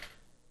needy,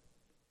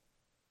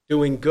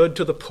 doing good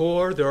to the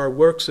poor. There are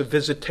works of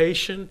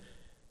visitation.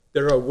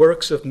 There are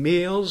works of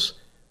meals.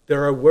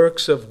 There are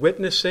works of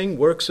witnessing,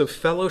 works of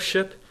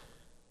fellowship.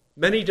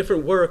 Many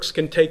different works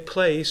can take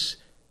place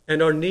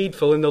and are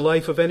needful in the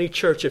life of any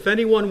church. If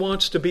anyone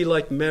wants to be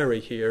like Mary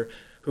here,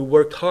 who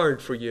worked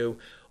hard for you,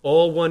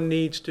 all one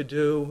needs to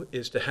do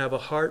is to have a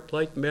heart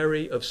like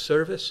Mary of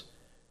service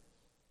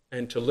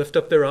and to lift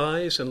up their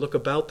eyes and look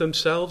about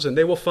themselves, and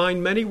they will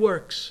find many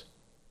works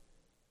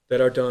that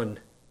are done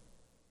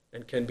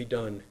and can be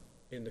done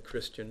in the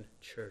Christian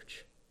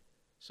church.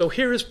 So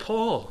here is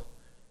Paul.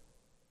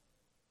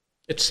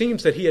 It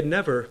seems that he had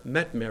never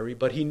met Mary,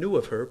 but he knew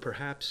of her,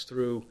 perhaps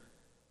through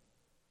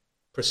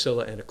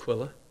Priscilla and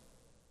Aquila.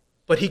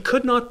 But he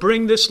could not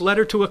bring this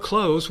letter to a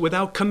close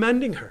without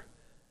commending her.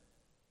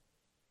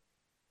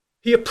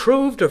 He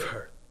approved of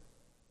her.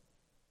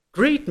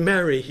 "Greet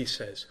Mary," he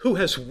says, "who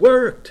has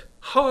worked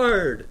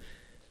hard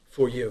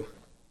for you."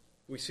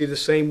 We see the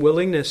same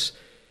willingness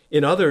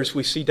in others.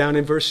 We see down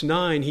in verse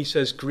 9, he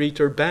says, "Greet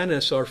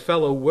Urbanus, our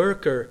fellow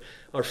worker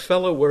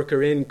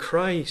in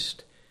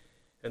Christ."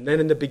 And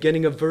then in the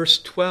beginning of verse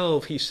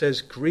 12, he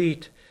says,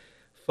 greet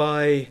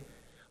Tryphena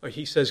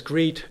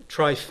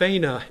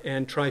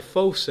and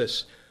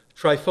Tryphosa,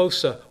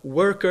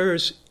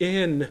 workers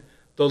in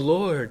the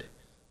Lord.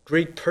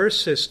 Greet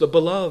Persis, the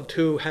beloved,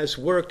 who has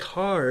worked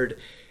hard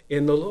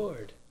in the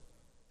Lord.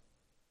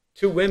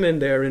 Two women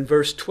there in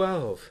verse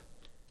 12.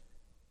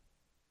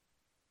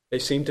 They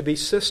seem to be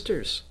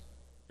sisters,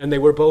 and they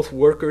were both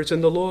workers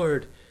in the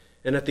Lord.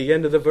 And at the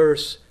end of the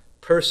verse,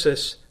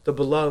 Persis, the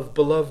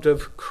beloved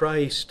of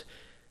Christ,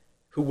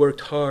 who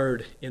worked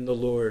hard in the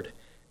Lord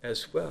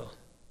as well.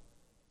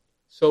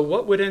 So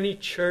what would any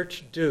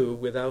church do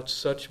without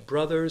such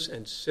brothers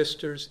and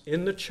sisters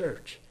in the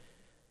church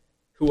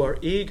who are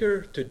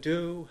eager to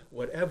do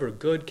whatever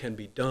good can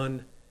be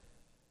done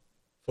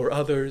for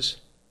others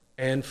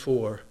and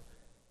for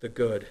the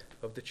good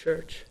of the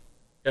church?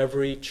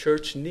 Every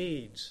church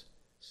needs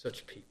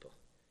such people,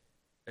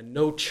 and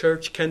no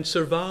church can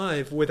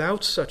survive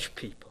without such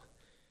people.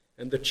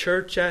 And the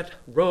church at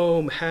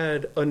Rome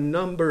had a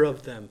number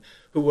of them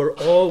who were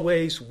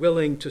always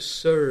willing to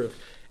serve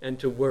and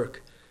to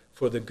work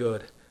for the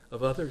good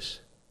of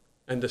others.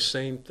 And the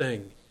same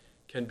thing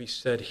can be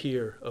said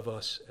here of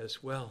us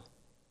as well.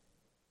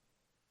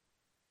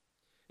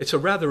 It's a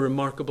rather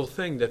remarkable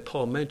thing that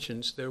Paul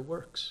mentions their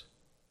works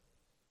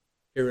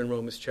here in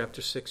Romans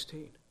chapter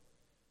 16.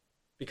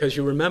 Because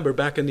you remember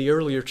back in the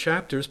earlier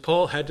chapters,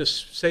 Paul had to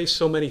say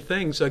so many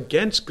things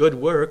against good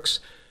works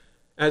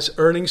as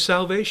earning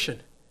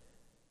salvation.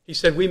 He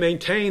said, we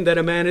maintain that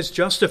a man is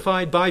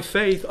justified by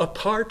faith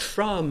apart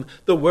from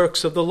the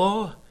works of the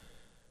law.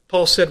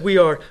 Paul said we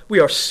are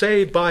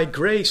saved by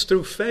grace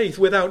through faith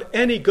without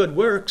any good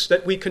works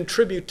that we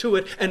contribute to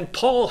it. And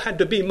Paul had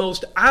to be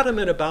most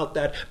adamant about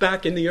that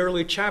back in the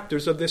early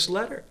chapters of this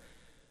letter.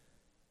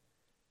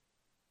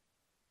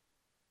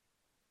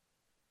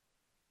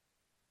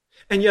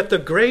 And yet the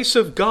grace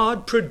of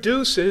God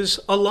produces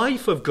a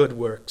life of good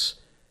works,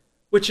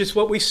 which is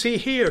what we see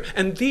here.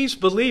 And these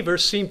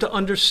believers seem to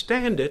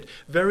understand it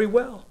very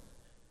well.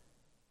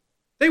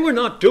 They were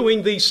not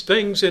doing these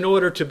things in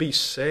order to be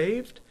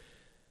saved.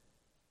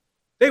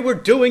 They were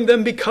doing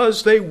them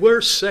because they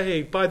were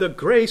saved by the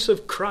grace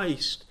of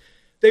Christ.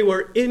 They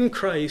were in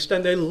Christ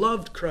and they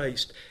loved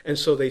Christ, and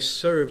so they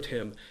served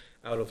him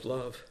out of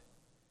love.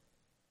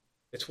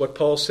 It's what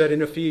Paul said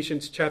in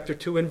Ephesians chapter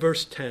 2 and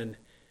verse 10.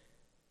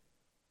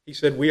 He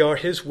said, we are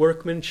his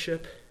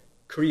workmanship,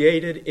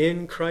 created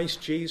in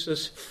Christ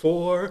Jesus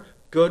for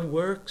good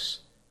works,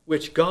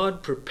 which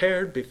God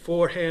prepared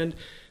beforehand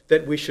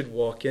that we should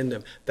walk in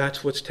them.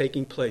 That's what's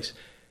taking place.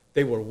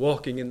 They were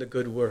walking in the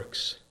good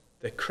works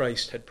that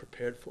Christ had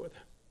prepared for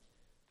them.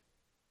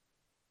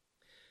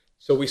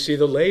 So we see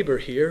the labor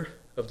here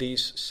of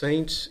these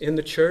saints in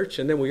the church,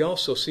 and then we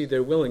also see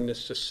their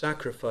willingness to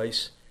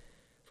sacrifice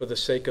for the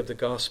sake of the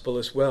gospel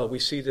as well. We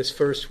see this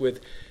first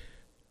with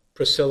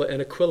Priscilla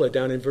and Aquila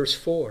down in verse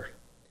 4.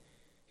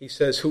 He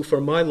says, who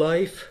for my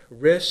life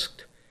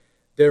risked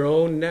their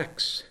own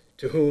necks,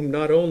 to whom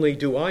not only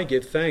do I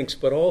give thanks,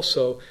 but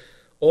also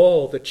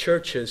all the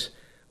churches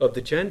of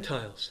the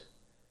Gentiles.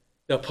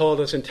 Now, Paul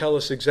doesn't tell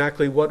us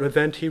exactly what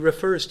event he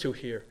refers to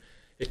here.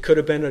 It could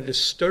have been a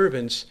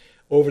disturbance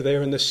over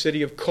there in the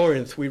city of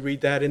Corinth. We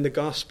read that in the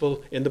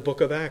gospel in the book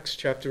of Acts,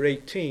 chapter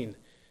 18.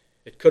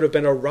 It could have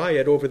been a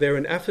riot over there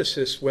in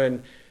Ephesus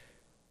when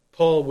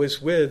Paul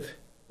was with,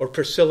 or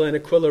Priscilla and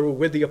Aquila were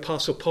with the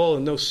Apostle Paul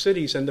in those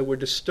cities, and there were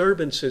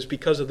disturbances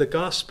because of the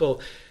gospel.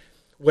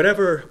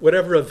 Whatever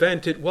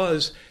event it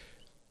was,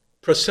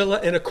 Priscilla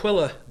and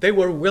Aquila, they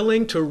were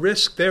willing to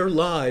risk their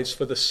lives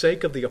for the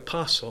sake of the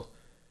apostle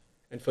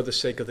and for the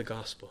sake of the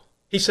gospel.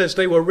 He says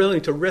they were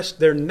willing to risk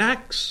their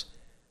necks.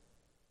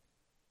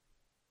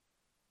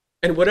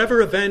 And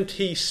whatever event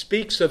he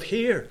speaks of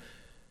here,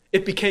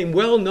 it became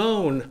well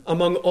known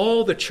among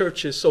all the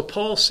churches. So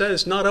Paul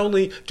says, not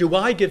only do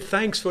I give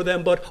thanks for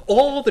them, but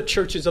all the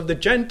churches of the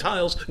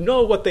Gentiles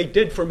know what they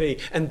did for me,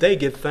 and they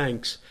give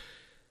thanks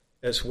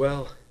as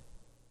well.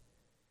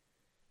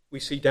 We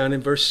see down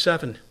in verse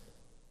 7,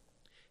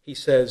 he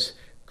says,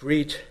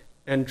 greet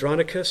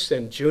Andronicus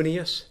and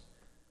Junius,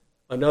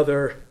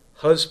 another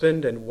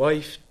husband and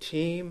wife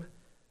team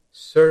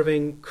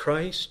serving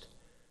Christ.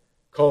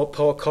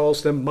 Paul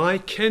calls them my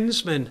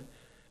kinsmen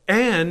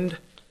and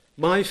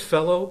my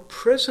fellow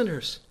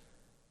prisoners.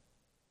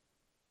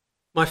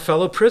 My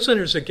fellow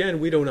prisoners, again,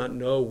 we do not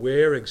know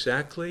where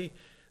exactly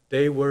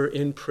they were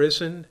in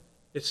prison,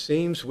 it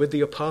seems, with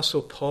the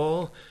Apostle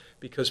Paul,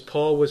 because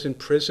Paul was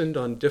imprisoned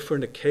on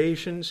different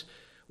occasions.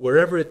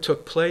 Wherever it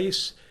took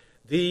place,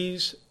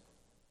 these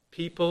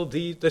people,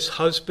 this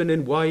husband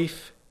and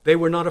wife, they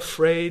were not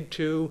afraid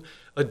to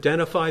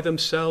identify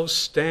themselves,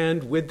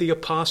 stand with the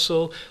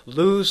apostle,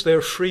 lose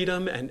their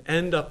freedom, and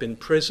end up in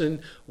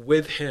prison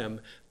with him.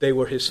 They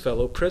were his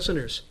fellow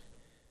prisoners.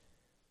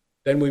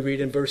 Then we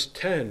read in verse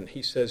 10,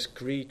 he says,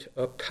 greet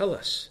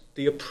Apelles,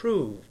 the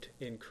approved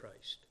in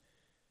Christ.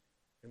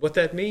 And what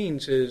that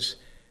means is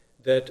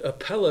that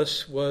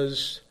Apelles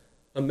was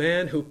a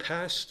man who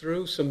passed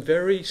through some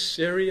very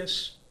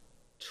serious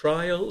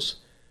trials,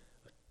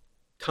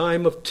 a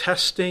time of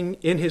testing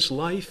in his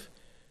life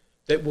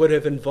that would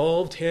have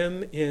involved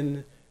him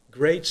in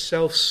great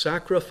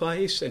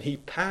self-sacrifice, and he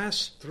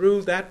passed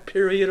through that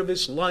period of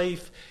his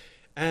life,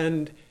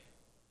 and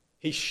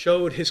he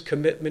showed his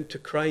commitment to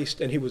Christ,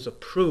 and he was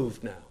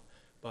approved now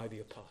by the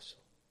apostle.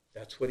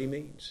 That's what he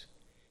means.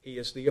 He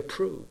is the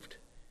approved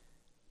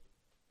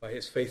by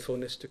his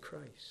faithfulness to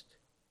Christ.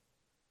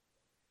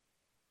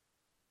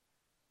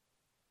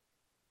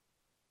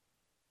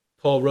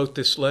 Paul wrote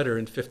this letter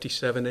in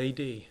 57 AD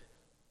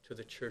to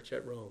the church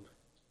at Rome.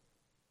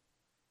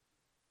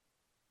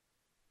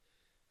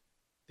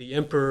 The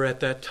emperor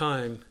at that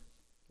time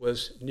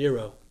was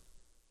Nero.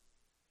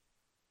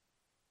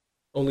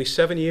 Only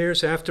 7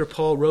 years after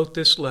Paul wrote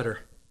this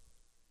letter,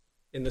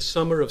 in the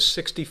summer of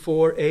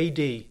 64 AD,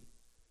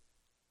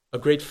 a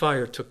great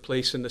fire took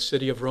place in the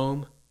city of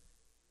Rome.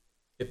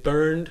 It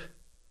burned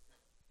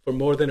for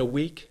more than a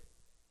week.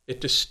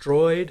 It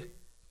destroyed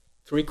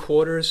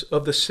 3/4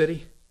 of the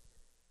city.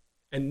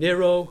 And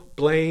Nero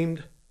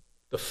blamed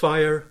the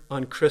fire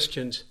on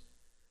Christians.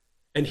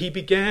 And he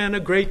began a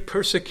great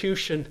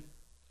persecution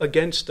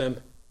against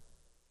them.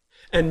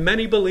 And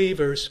many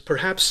believers,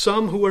 perhaps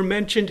some who were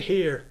mentioned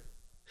here,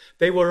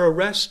 they were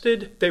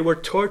arrested, they were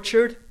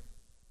tortured,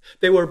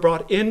 they were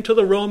brought into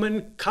the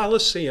Roman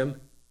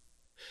Colosseum,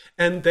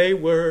 and they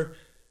were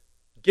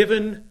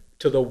given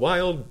to the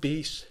wild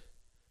beasts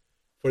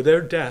for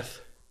their death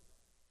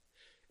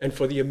and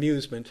for the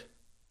amusement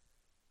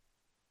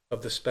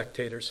of the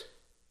spectators.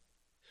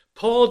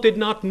 Paul did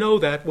not know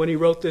that when he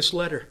wrote this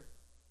letter,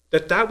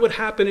 that would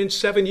happen in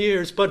 7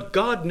 years, but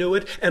God knew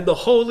it, and the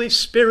Holy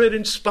Spirit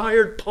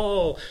inspired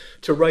Paul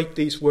to write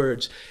these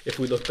words. If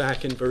we look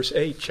back in verse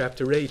 8,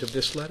 chapter 8 of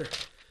this letter,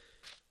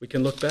 we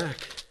can look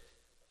back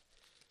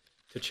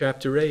to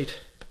chapter 8.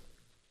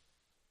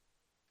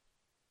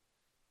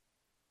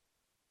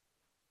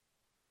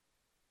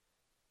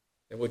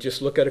 And we'll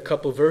just look at a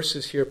couple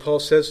verses here. Paul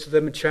says to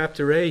them in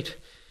chapter 8,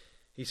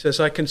 he says,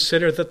 I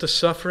consider that the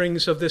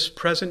sufferings of this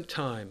present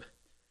time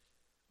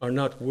are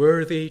not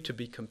worthy to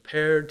be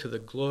compared to the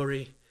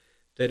glory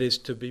that is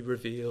to be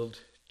revealed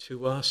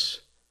to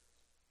us.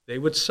 They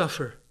would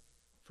suffer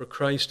for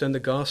Christ and the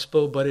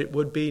gospel, but it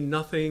would be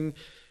nothing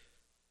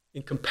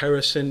in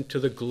comparison to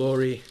the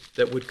glory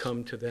that would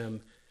come to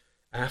them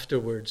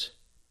afterwards.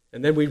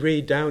 And then we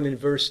read down in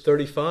verse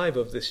 35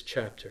 of this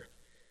chapter.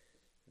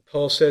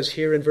 Paul says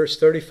here in verse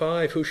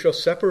 35, who shall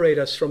separate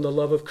us from the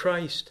love of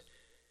Christ?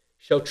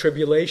 Shall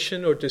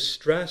tribulation or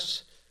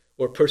distress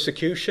or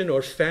persecution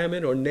or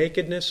famine or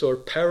nakedness or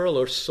peril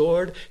or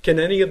sword, can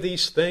any of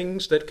these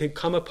things that can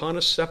come upon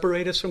us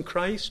separate us from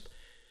Christ?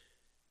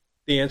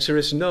 The answer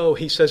is no.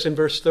 He says in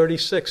verse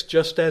 36,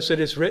 just as it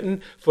is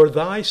written, for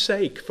thy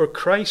sake, for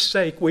Christ's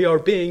sake, we are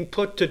being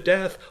put to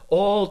death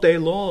all day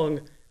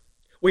long.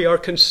 We are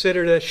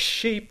considered as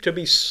sheep to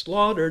be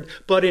slaughtered,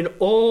 but in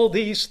all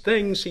these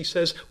things, he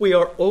says, we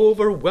are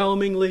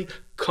overwhelmingly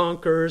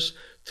conquerors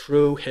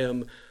through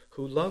him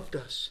who loved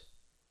us.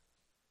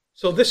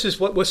 So this is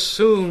what was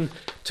soon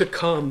to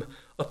come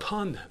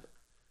upon them.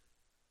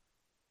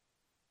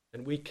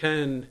 And we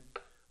can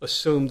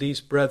assume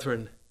these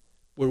brethren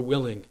were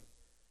willing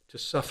to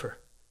suffer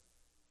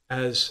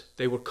as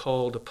they were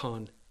called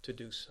upon to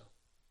do so.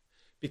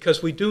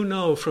 Because we do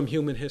know from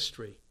human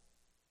history,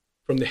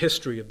 from the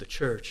history of the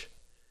church,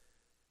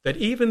 that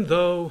even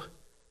though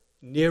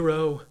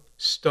Nero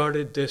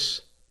started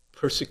this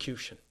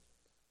persecution,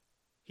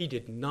 he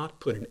did not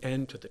put an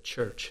end to the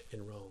church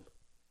in Rome.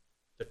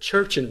 The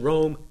church in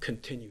Rome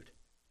continued.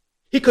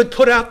 He could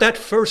put out that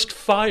first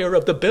fire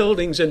of the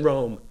buildings in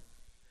Rome,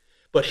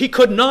 but he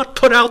could not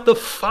put out the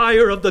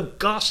fire of the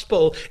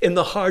gospel in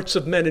the hearts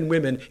of men and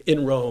women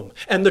in Rome.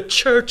 And the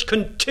church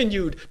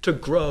continued to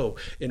grow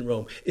in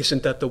Rome.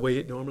 Isn't that the way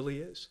it normally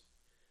is?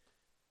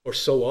 Or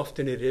so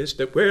often it is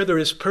that where there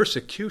is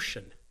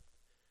persecution,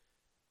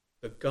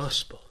 the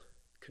gospel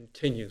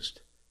continues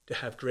to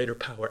have greater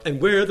power.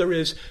 And where there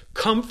is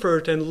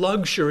comfort and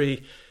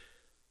luxury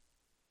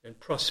and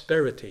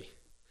prosperity,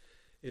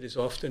 it is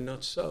often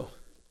not so.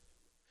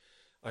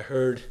 I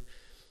heard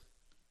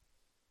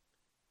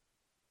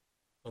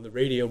on the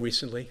radio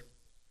recently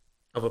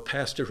of a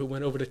pastor who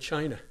went over to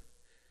China,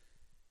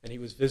 and he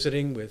was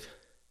visiting with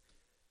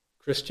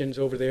Christians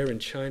over there in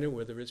China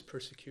where there is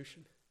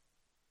persecution.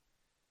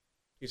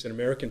 He's an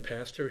American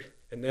pastor,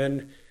 and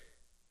then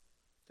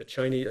a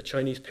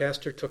Chinese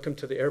pastor took him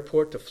to the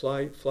airport to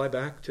fly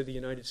back to the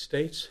United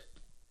States.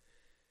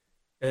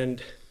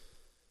 And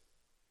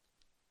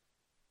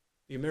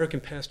the American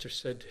pastor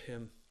said to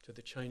him, to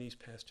the Chinese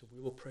pastor,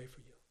 we will pray for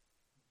you.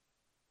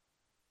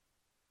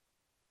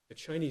 The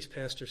Chinese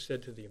pastor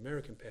said to the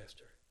American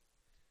pastor,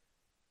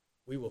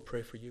 we will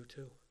pray for you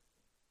too.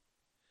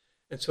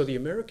 And so the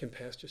American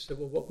pastor said,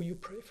 well, what will you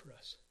pray for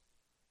us?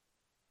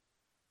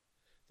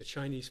 The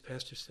Chinese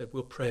pastor said,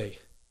 we'll pray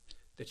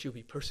that you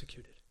be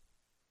persecuted.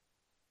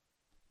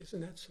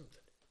 Isn't that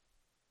something?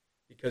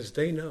 Because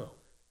they know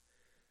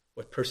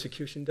what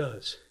persecution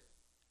does.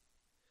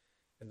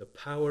 And the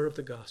power of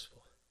the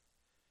gospel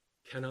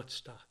cannot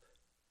stop.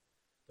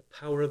 The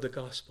power of the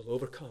gospel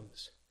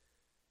overcomes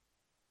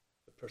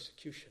the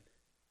persecution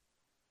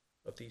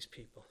of these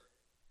people.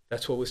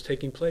 That's what was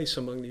taking place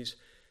among these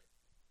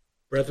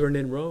brethren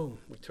in Rome.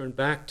 We turn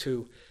back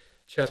to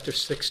chapter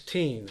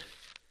 16.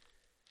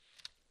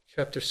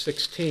 Chapter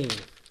 16.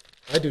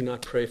 I do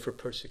not pray for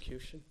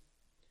persecution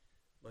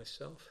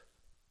myself.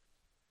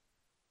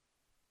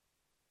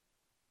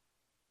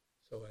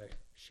 So I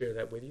share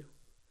that with you.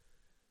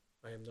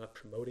 I am not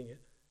promoting it.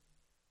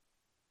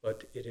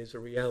 But it is a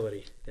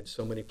reality in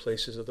so many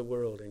places of the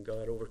world, and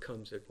God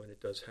overcomes it when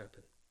it does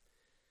happen.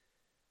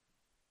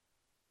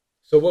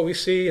 So what we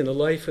see in the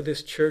life of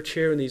this church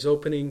here in these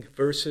opening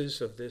verses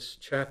of this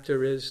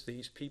chapter is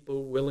these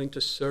people willing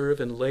to serve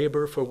and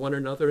labor for one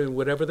another in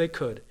whatever they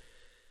could.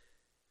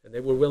 And they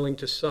were willing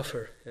to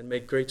suffer and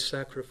make great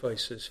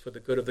sacrifices for the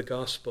good of the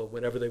gospel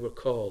whenever they were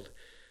called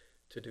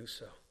to do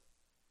so.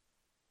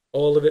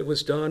 All of it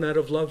was done out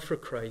of love for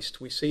Christ.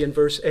 We see in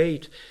verse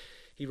 8,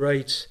 he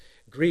writes,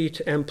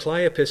 greet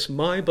Ampliapus,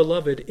 my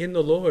beloved in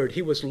the Lord.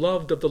 He was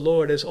loved of the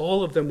Lord as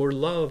all of them were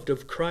loved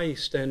of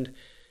Christ. And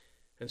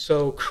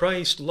so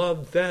Christ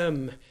loved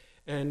them,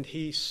 and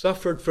he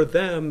suffered for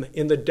them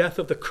in the death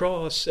of the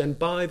cross, and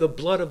by the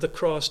blood of the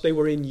cross they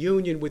were in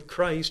union with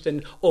Christ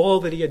and all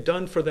that he had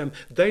done for them.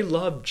 They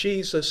loved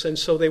Jesus, and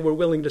so they were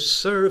willing to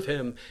serve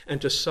him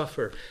and to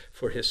suffer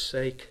for his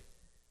sake.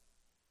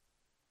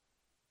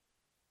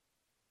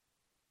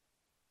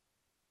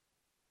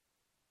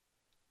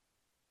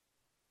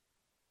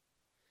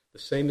 The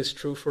same is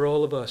true for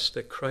all of us,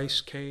 that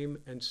Christ came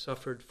and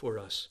suffered for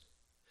us.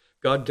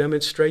 God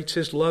demonstrates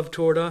his love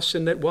toward us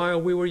in that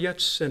while we were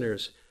yet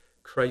sinners,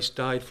 Christ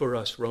died for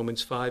us,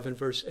 Romans 5 and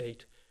verse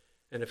 8.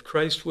 And if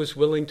Christ was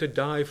willing to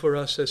die for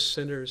us as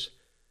sinners,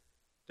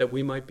 that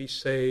we might be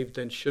saved,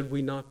 then should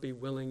we not be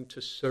willing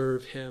to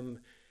serve him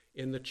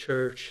in the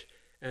church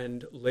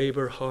and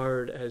labor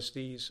hard as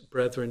these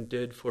brethren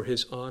did for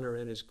his honor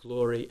and his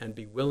glory, and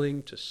be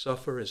willing to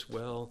suffer as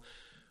well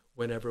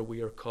whenever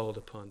we are called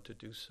upon to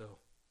do so.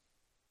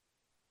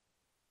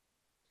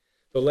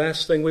 The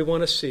last thing we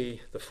want to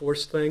see, the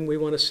fourth thing we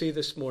want to see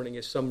this morning,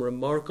 is some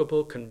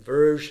remarkable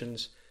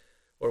conversions,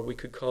 or we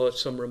could call it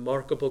some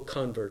remarkable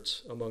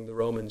converts among the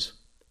Romans.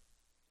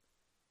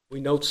 We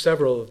note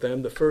several of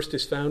them. The first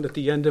is found at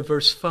the end of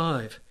verse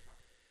 5,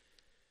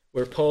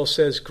 where Paul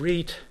says,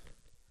 "Greet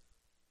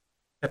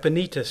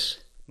Epaenetus,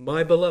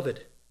 my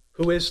beloved,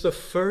 who is the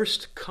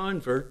first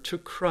convert to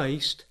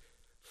Christ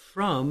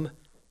from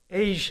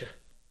Asia."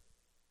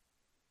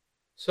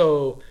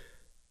 So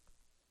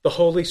the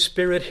Holy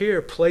Spirit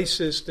here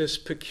places this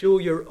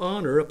peculiar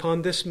honor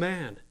upon this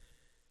man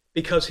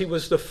because he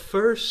was the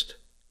first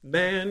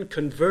man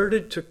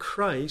converted to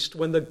Christ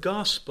when the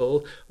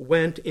gospel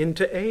went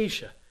into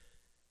Asia.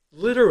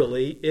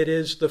 Literally, it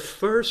is the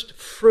first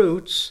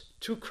fruits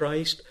to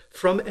Christ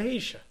from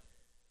Asia.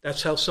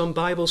 That's how some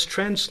Bibles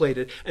translate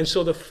it. And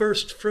so the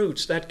first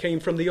fruits, that came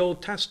from the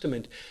Old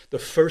Testament. The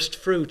first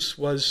fruits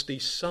was the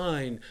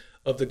sign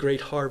of the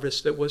great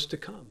harvest that was to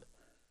come.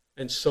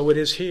 And so it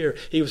is here.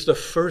 He was the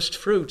first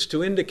fruits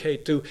to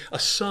indicate to a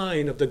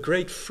sign of the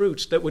great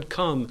fruits that would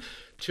come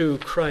to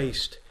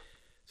Christ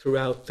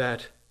throughout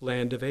that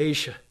land of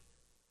Asia.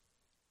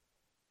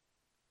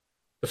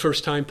 The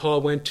first time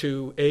Paul went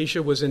to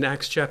Asia was in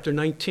Acts chapter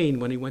 19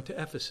 when he went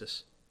to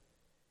Ephesus.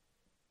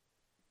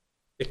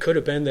 It could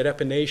have been that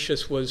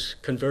Epaenetus was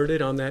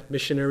converted on that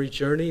missionary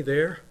journey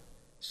there.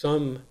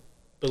 Some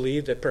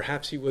believe that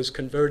perhaps he was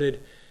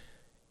converted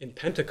in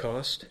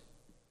Pentecost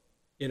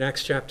in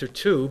Acts chapter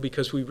 2,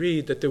 because we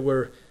read that there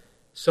were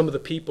some of the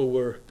people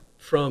were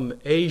from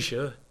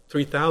Asia.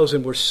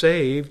 3,000 were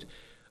saved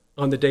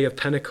on the day of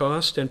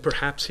Pentecost, and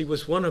perhaps he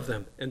was one of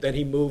them. And then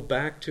he moved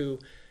back to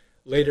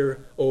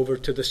later over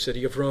to the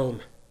city of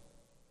Rome.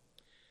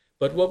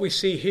 But what we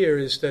see here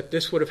is that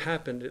this would have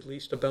happened at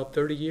least about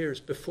 30 years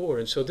before.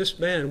 And so this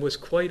man was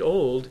quite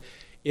old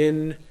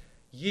in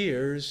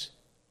years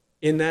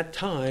in that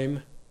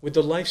time with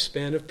the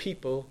lifespan of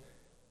people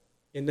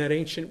in that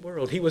ancient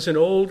world. He was an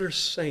older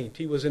saint.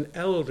 He was an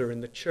elder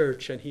in the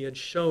church, and he had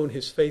shown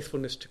his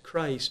faithfulness to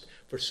Christ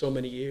for so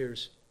many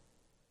years.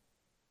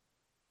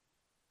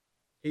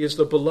 He is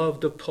the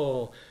beloved of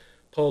Paul.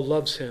 Paul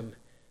loves him,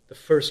 the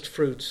first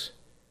fruits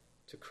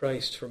to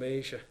Christ from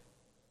Asia.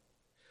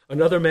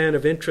 Another man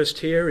of interest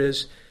here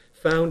is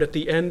found at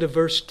the end of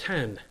verse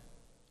 10,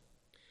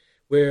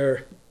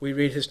 where we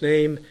read his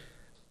name,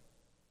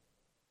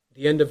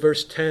 the end of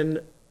verse 10,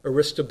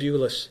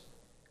 Aristobulus.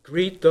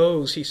 Greet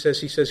those, he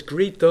says,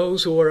 greet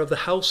those who are of the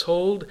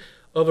household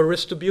of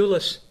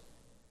Aristobulus.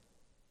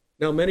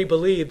 Now, many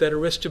believe that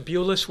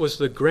Aristobulus was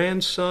the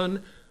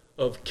grandson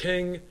of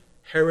King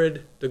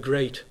Herod the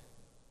Great.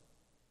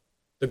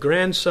 The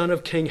grandson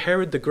of King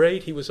Herod the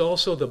Great, he was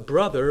also the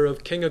brother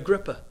of King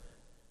Agrippa.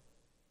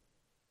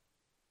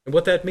 And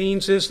what that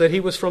means is that he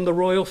was from the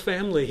royal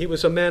family. He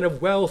was a man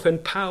of wealth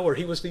and power.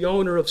 He was the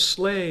owner of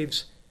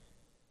slaves.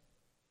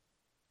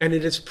 And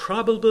it is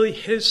probably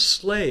his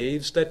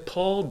slaves that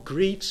Paul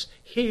greets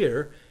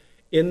here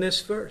in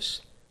this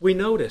verse. We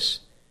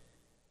notice,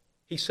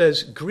 he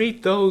says,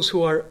 greet those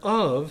who are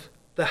of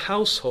the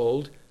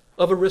household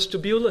of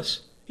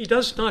Aristobulus. He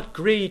does not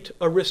greet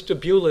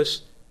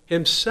Aristobulus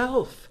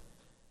himself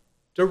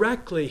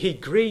directly. He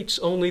greets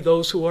only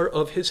those who are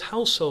of his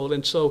household.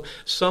 And so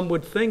some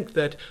would think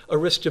that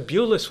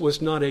Aristobulus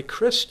was not a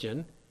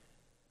Christian,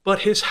 but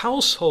his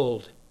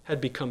household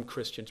had become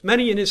Christians.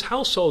 Many in his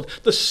household,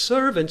 the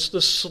servants,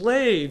 the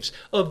slaves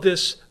of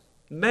this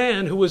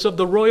man who was of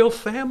the royal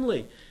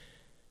family.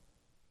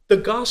 The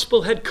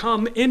gospel had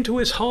come into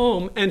his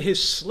home, and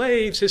his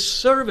slaves, his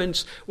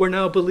servants, were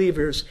now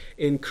believers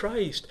in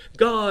Christ.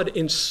 God,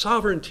 in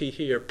sovereignty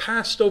here,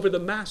 passed over the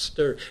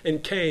master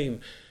and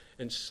came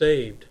and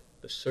saved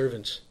the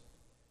servants.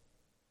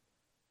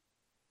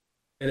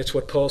 And it's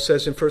what Paul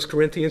says in 1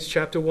 Corinthians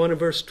chapter 1 and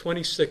verse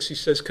 26. He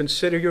says,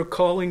 consider your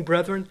calling,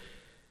 brethren,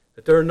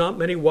 that there are not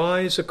many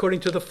wise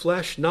according to the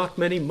flesh, not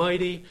many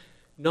mighty,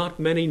 not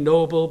many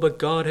noble, but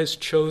God has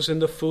chosen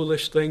the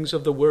foolish things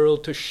of the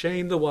world to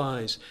shame the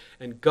wise,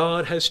 and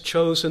God has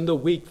chosen the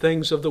weak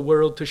things of the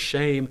world to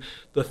shame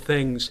the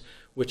things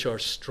which are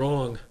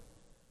strong.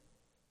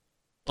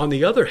 On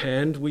the other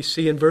hand, we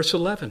see in verse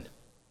 11,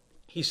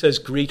 he says,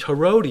 greet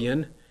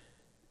Herodian,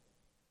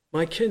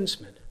 my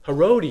kinsman.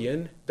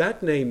 Herodian,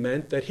 that name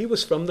meant that he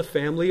was from the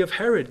family of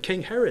Herod,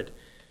 King Herod.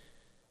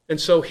 And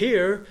so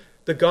here,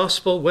 the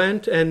gospel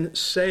went and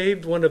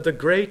saved one of the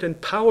great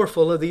and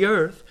powerful of the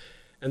earth,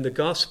 and the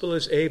gospel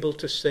is able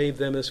to save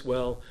them as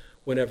well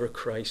whenever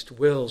Christ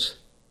wills.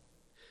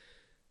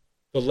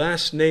 The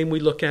last name we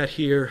look at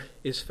here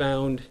is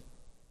found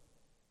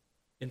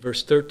in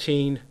verse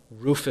 13,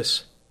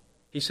 Rufus.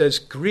 He says,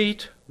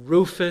 greet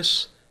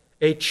Rufus,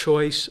 a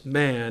choice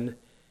man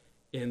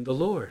in the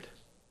Lord.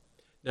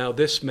 Now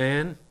this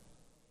man,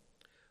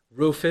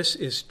 Rufus,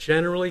 is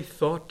generally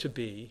thought to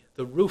be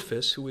the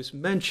Rufus who is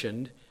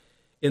mentioned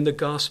in the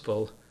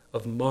Gospel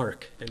of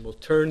Mark. And we'll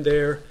turn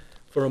there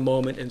for a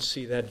moment and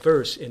see that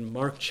verse in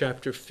Mark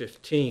chapter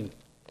 15.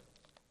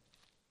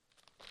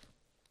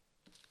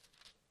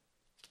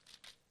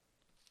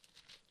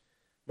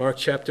 Mark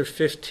chapter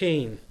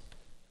 15.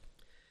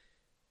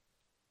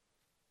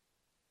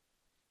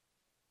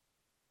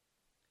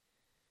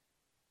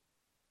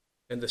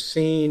 And the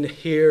scene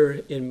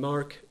here in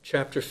Mark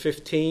chapter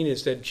 15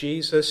 is that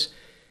Jesus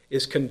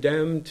is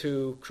condemned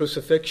to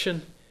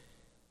crucifixion.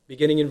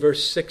 Beginning in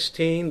verse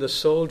 16, the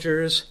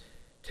soldiers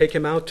take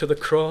him out to the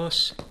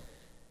cross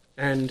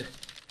and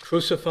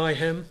crucify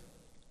him.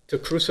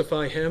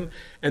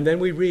 And then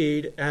we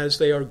read as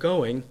they are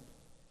going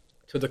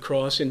to the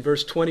cross in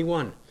verse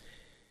 21.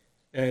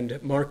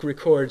 And Mark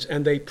records,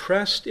 and they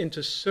pressed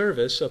into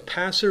service a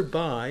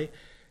passer-by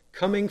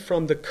coming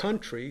from the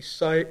country,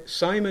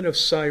 Simon of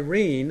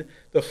Cyrene,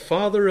 the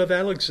father of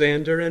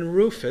Alexander and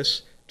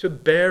Rufus, to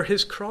bear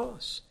his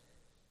cross.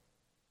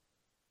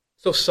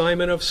 So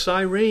Simon of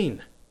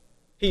Cyrene,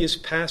 he is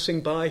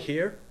passing by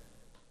here.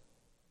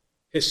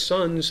 His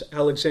sons,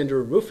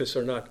 Alexander and Rufus,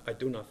 I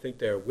do not think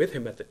they are with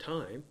him at the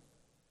time.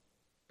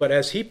 But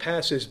as he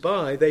passes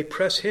by, they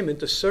press him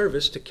into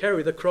service to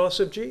carry the cross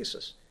of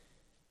Jesus.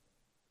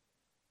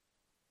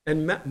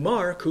 And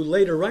Mark, who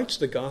later writes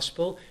the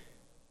gospel,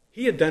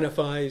 he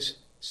identifies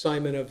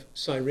Simon of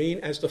Cyrene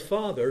as the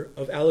father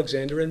of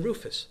Alexander and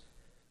Rufus.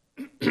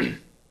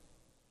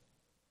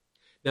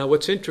 Now,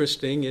 what's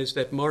interesting is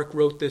that Mark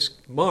wrote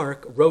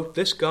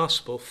this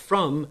gospel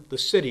from the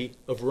city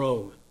of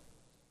Rome.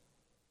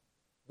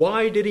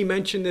 Why did he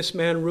mention this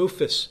man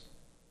Rufus?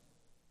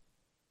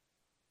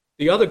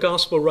 The other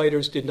gospel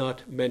writers did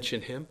not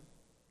mention him.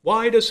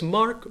 Why does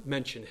Mark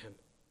mention him?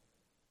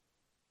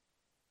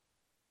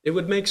 It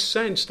would make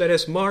sense that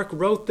as Mark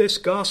wrote this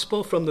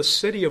gospel from the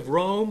city of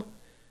Rome,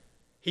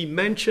 he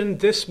mentioned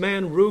this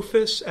man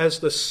Rufus as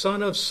the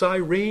son of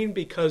Cyrene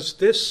because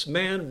this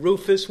man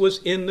Rufus was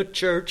in the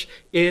church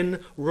in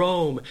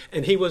Rome.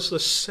 And he was the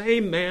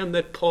same man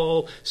that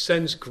Paul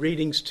sends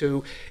greetings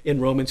to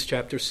in Romans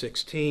chapter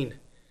 16.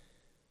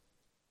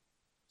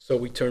 So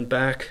we turn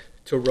back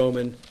to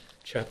Romans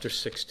chapter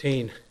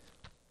 16.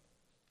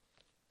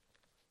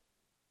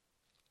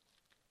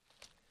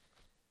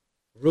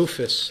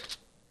 Rufus,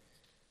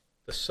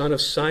 the son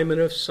of Simon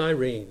of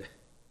Cyrene,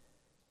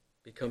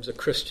 becomes a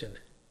Christian,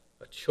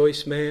 a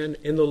choice man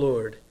in the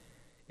Lord,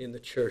 in the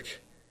church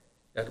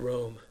at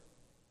Rome.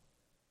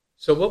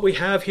 So what we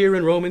have here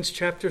in Romans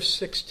chapter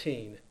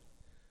 16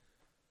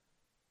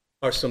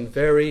 are some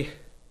very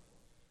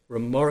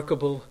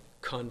remarkable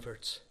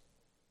converts.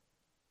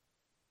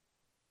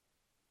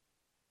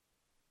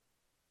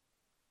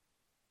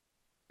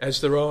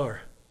 As there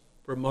are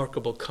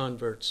remarkable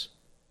converts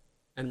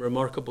and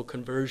remarkable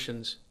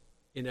conversions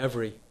in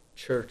every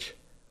church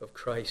of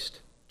Christ.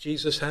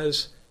 Jesus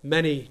has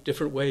many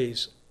different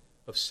ways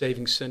of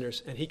saving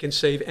sinners, and he can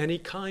save any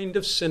kind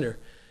of sinner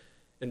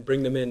and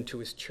bring them into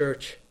his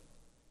church.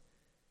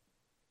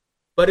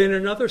 But in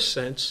another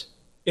sense,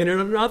 in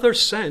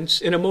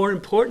a more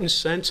important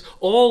sense,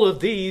 all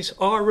of these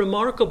are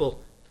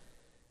remarkable.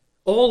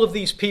 All of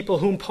these people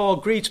whom Paul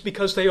greets,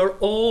 because they are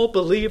all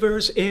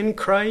believers in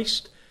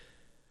Christ.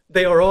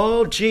 They are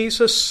all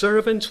Jesus'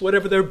 servants,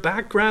 whatever their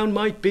background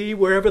might be,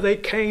 wherever they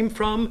came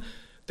from.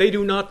 They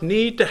do not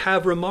need to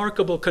have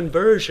remarkable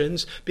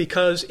conversions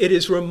because it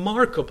is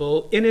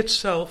remarkable in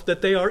itself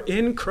that they are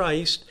in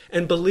Christ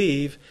and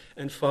believe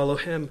and follow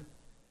him.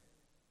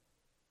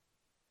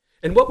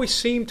 And what we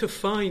seem to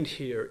find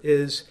here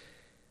is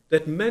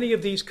that many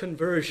of these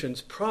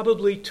conversions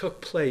probably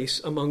took place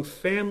among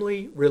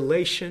family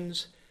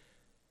relations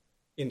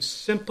in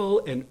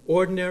simple and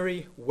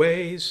ordinary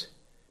ways,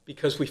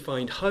 because we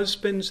find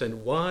husbands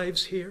and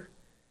wives here.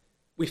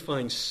 We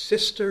find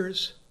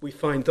sisters. We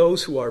find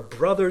those who are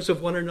brothers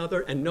of one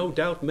another, and no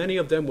doubt many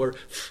of them were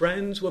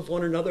friends with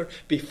one another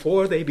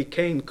before they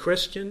became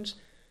Christians.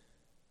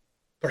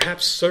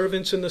 Perhaps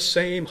servants in the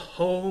same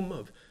home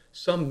of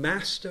some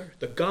master.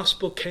 The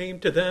gospel came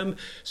to them.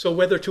 So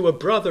whether to a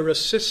brother, a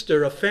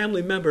sister, a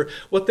family member,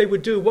 what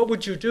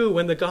would you do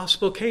when the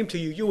gospel came to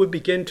you? You would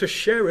begin to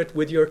share it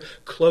with your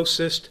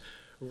closest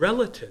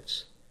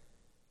relatives.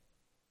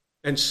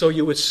 And so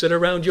you would sit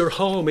around your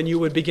home and you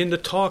would begin to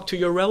talk to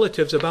your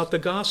relatives about the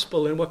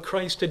gospel and what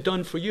Christ had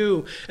done for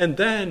you. And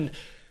then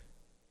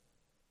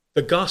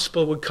the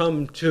gospel would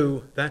come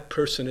to that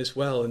person as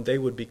well, and they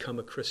would become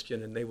a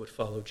Christian and they would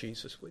follow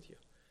Jesus with you.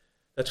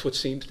 That's what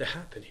seems to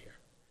happen here.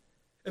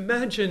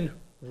 Imagine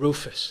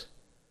Rufus,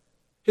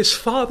 his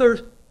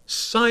father,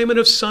 Simon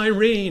of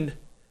Cyrene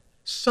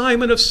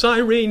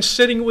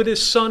sitting with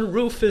his son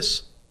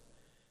Rufus,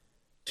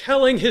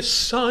 telling his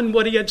son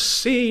what he had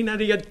seen,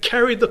 and he had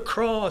carried the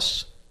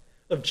cross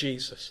of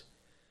Jesus.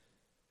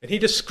 And he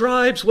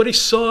describes what he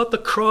saw at the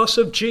cross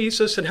of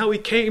Jesus and how he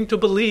came to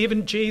believe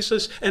in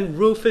Jesus, and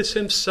Rufus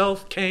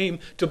himself came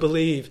to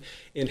believe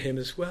in him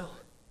as well.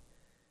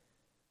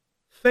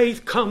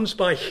 Faith comes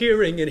by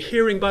hearing, and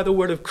hearing by the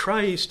word of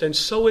Christ, and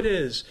so it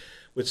is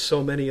with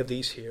so many of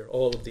these here,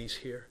 all of these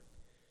here.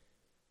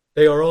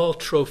 They are all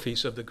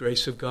trophies of the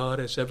grace of God,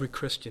 as every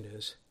Christian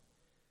is.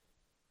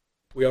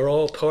 We are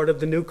all part of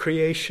the new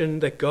creation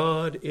that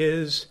God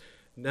is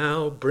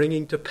now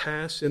bringing to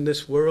pass in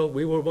this world.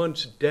 We were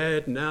once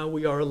dead, now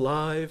we are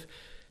alive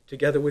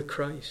together with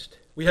Christ.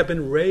 We have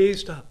been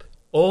raised up.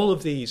 All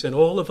of these and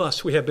all of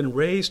us, we have been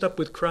raised up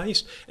with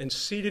Christ and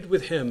seated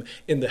with him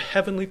in the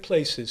heavenly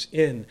places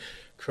in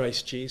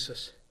Christ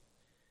Jesus.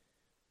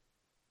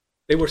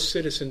 They were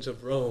citizens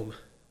of Rome.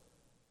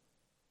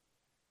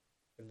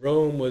 And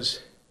Rome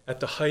was at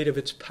the height of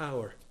its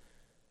power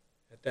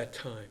at that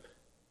time.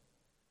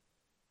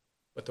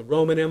 But the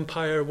Roman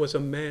Empire was a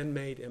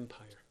man-made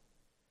empire.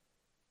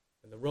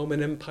 And the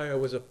Roman Empire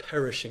was a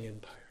perishing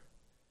empire.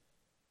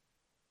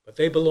 But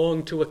they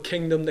belonged to a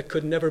kingdom that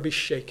could never be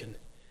shaken,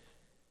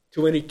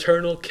 to an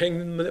eternal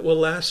kingdom that will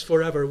last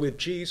forever with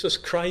Jesus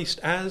Christ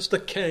as the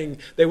King.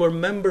 They were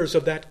members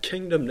of that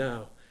kingdom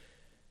now.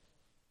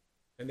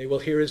 And they will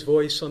hear his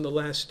voice on the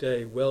last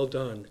day, "Well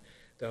done,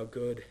 thou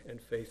good and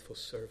faithful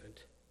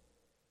servant."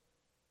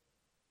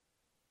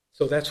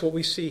 So that's what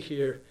we see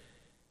here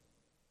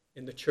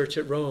in the church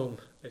at Rome,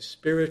 a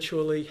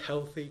spiritually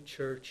healthy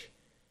church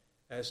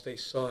as they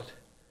sought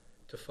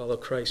to follow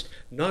Christ.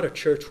 Not a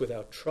church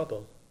without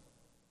trouble,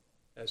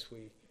 as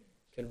we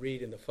can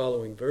read in the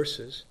following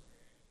verses,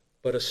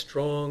 but a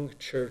strong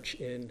church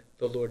in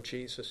the Lord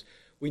Jesus.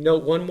 We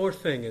note one more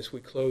thing as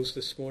we close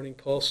this morning.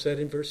 Paul said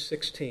in verse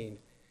 16,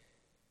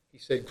 he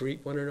said,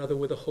 "Greet one another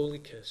with a holy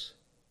kiss."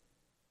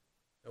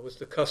 That was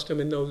the custom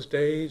in those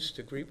days,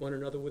 to greet one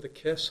another with a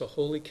kiss, a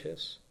holy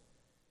kiss.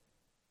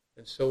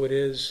 And so it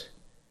is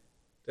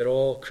that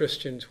all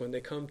Christians, when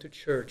they come to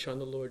church on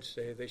the Lord's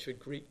Day, they should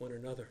greet one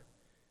another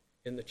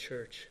in the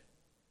church,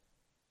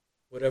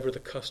 whatever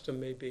the custom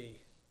may be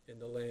in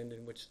the land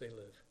in which they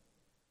live.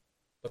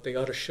 But they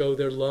ought to show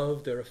their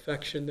love, their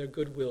affection, their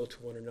goodwill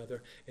to one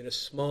another. In a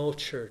small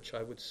church,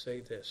 I would say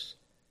this,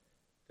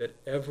 that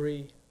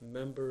every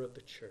member of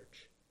the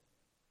church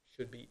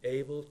should be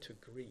able to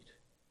greet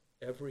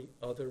every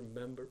other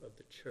member of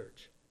the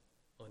church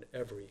on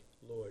every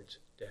Lord's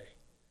Day.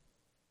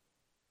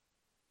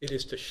 It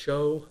is to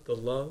show the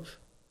love,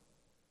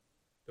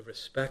 the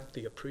respect,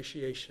 the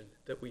appreciation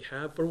that we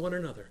have for one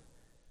another,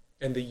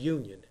 and the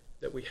union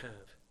that we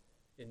have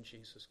in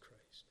Jesus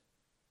Christ.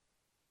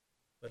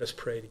 Let us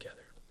pray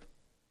together.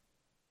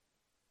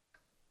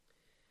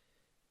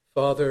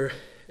 Father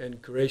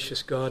and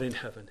gracious God in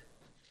heaven,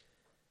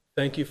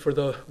 thank you for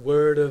the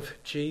word of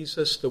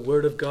Jesus, the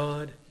word of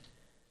God.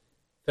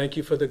 Thank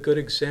you for the good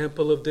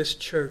example of this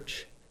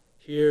church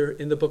here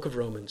in the book of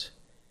Romans.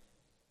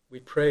 We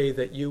pray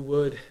that you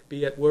would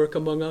be at work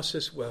among us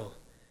as well,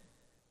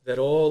 that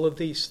all of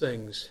these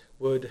things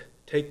would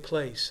take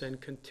place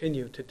and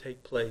continue to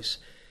take place,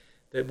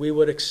 that we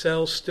would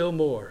excel still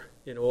more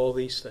in all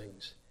these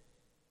things.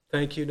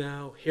 Thank you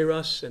now. Hear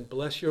us and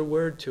bless your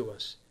word to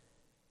us.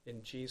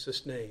 In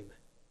Jesus' name,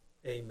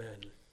 amen.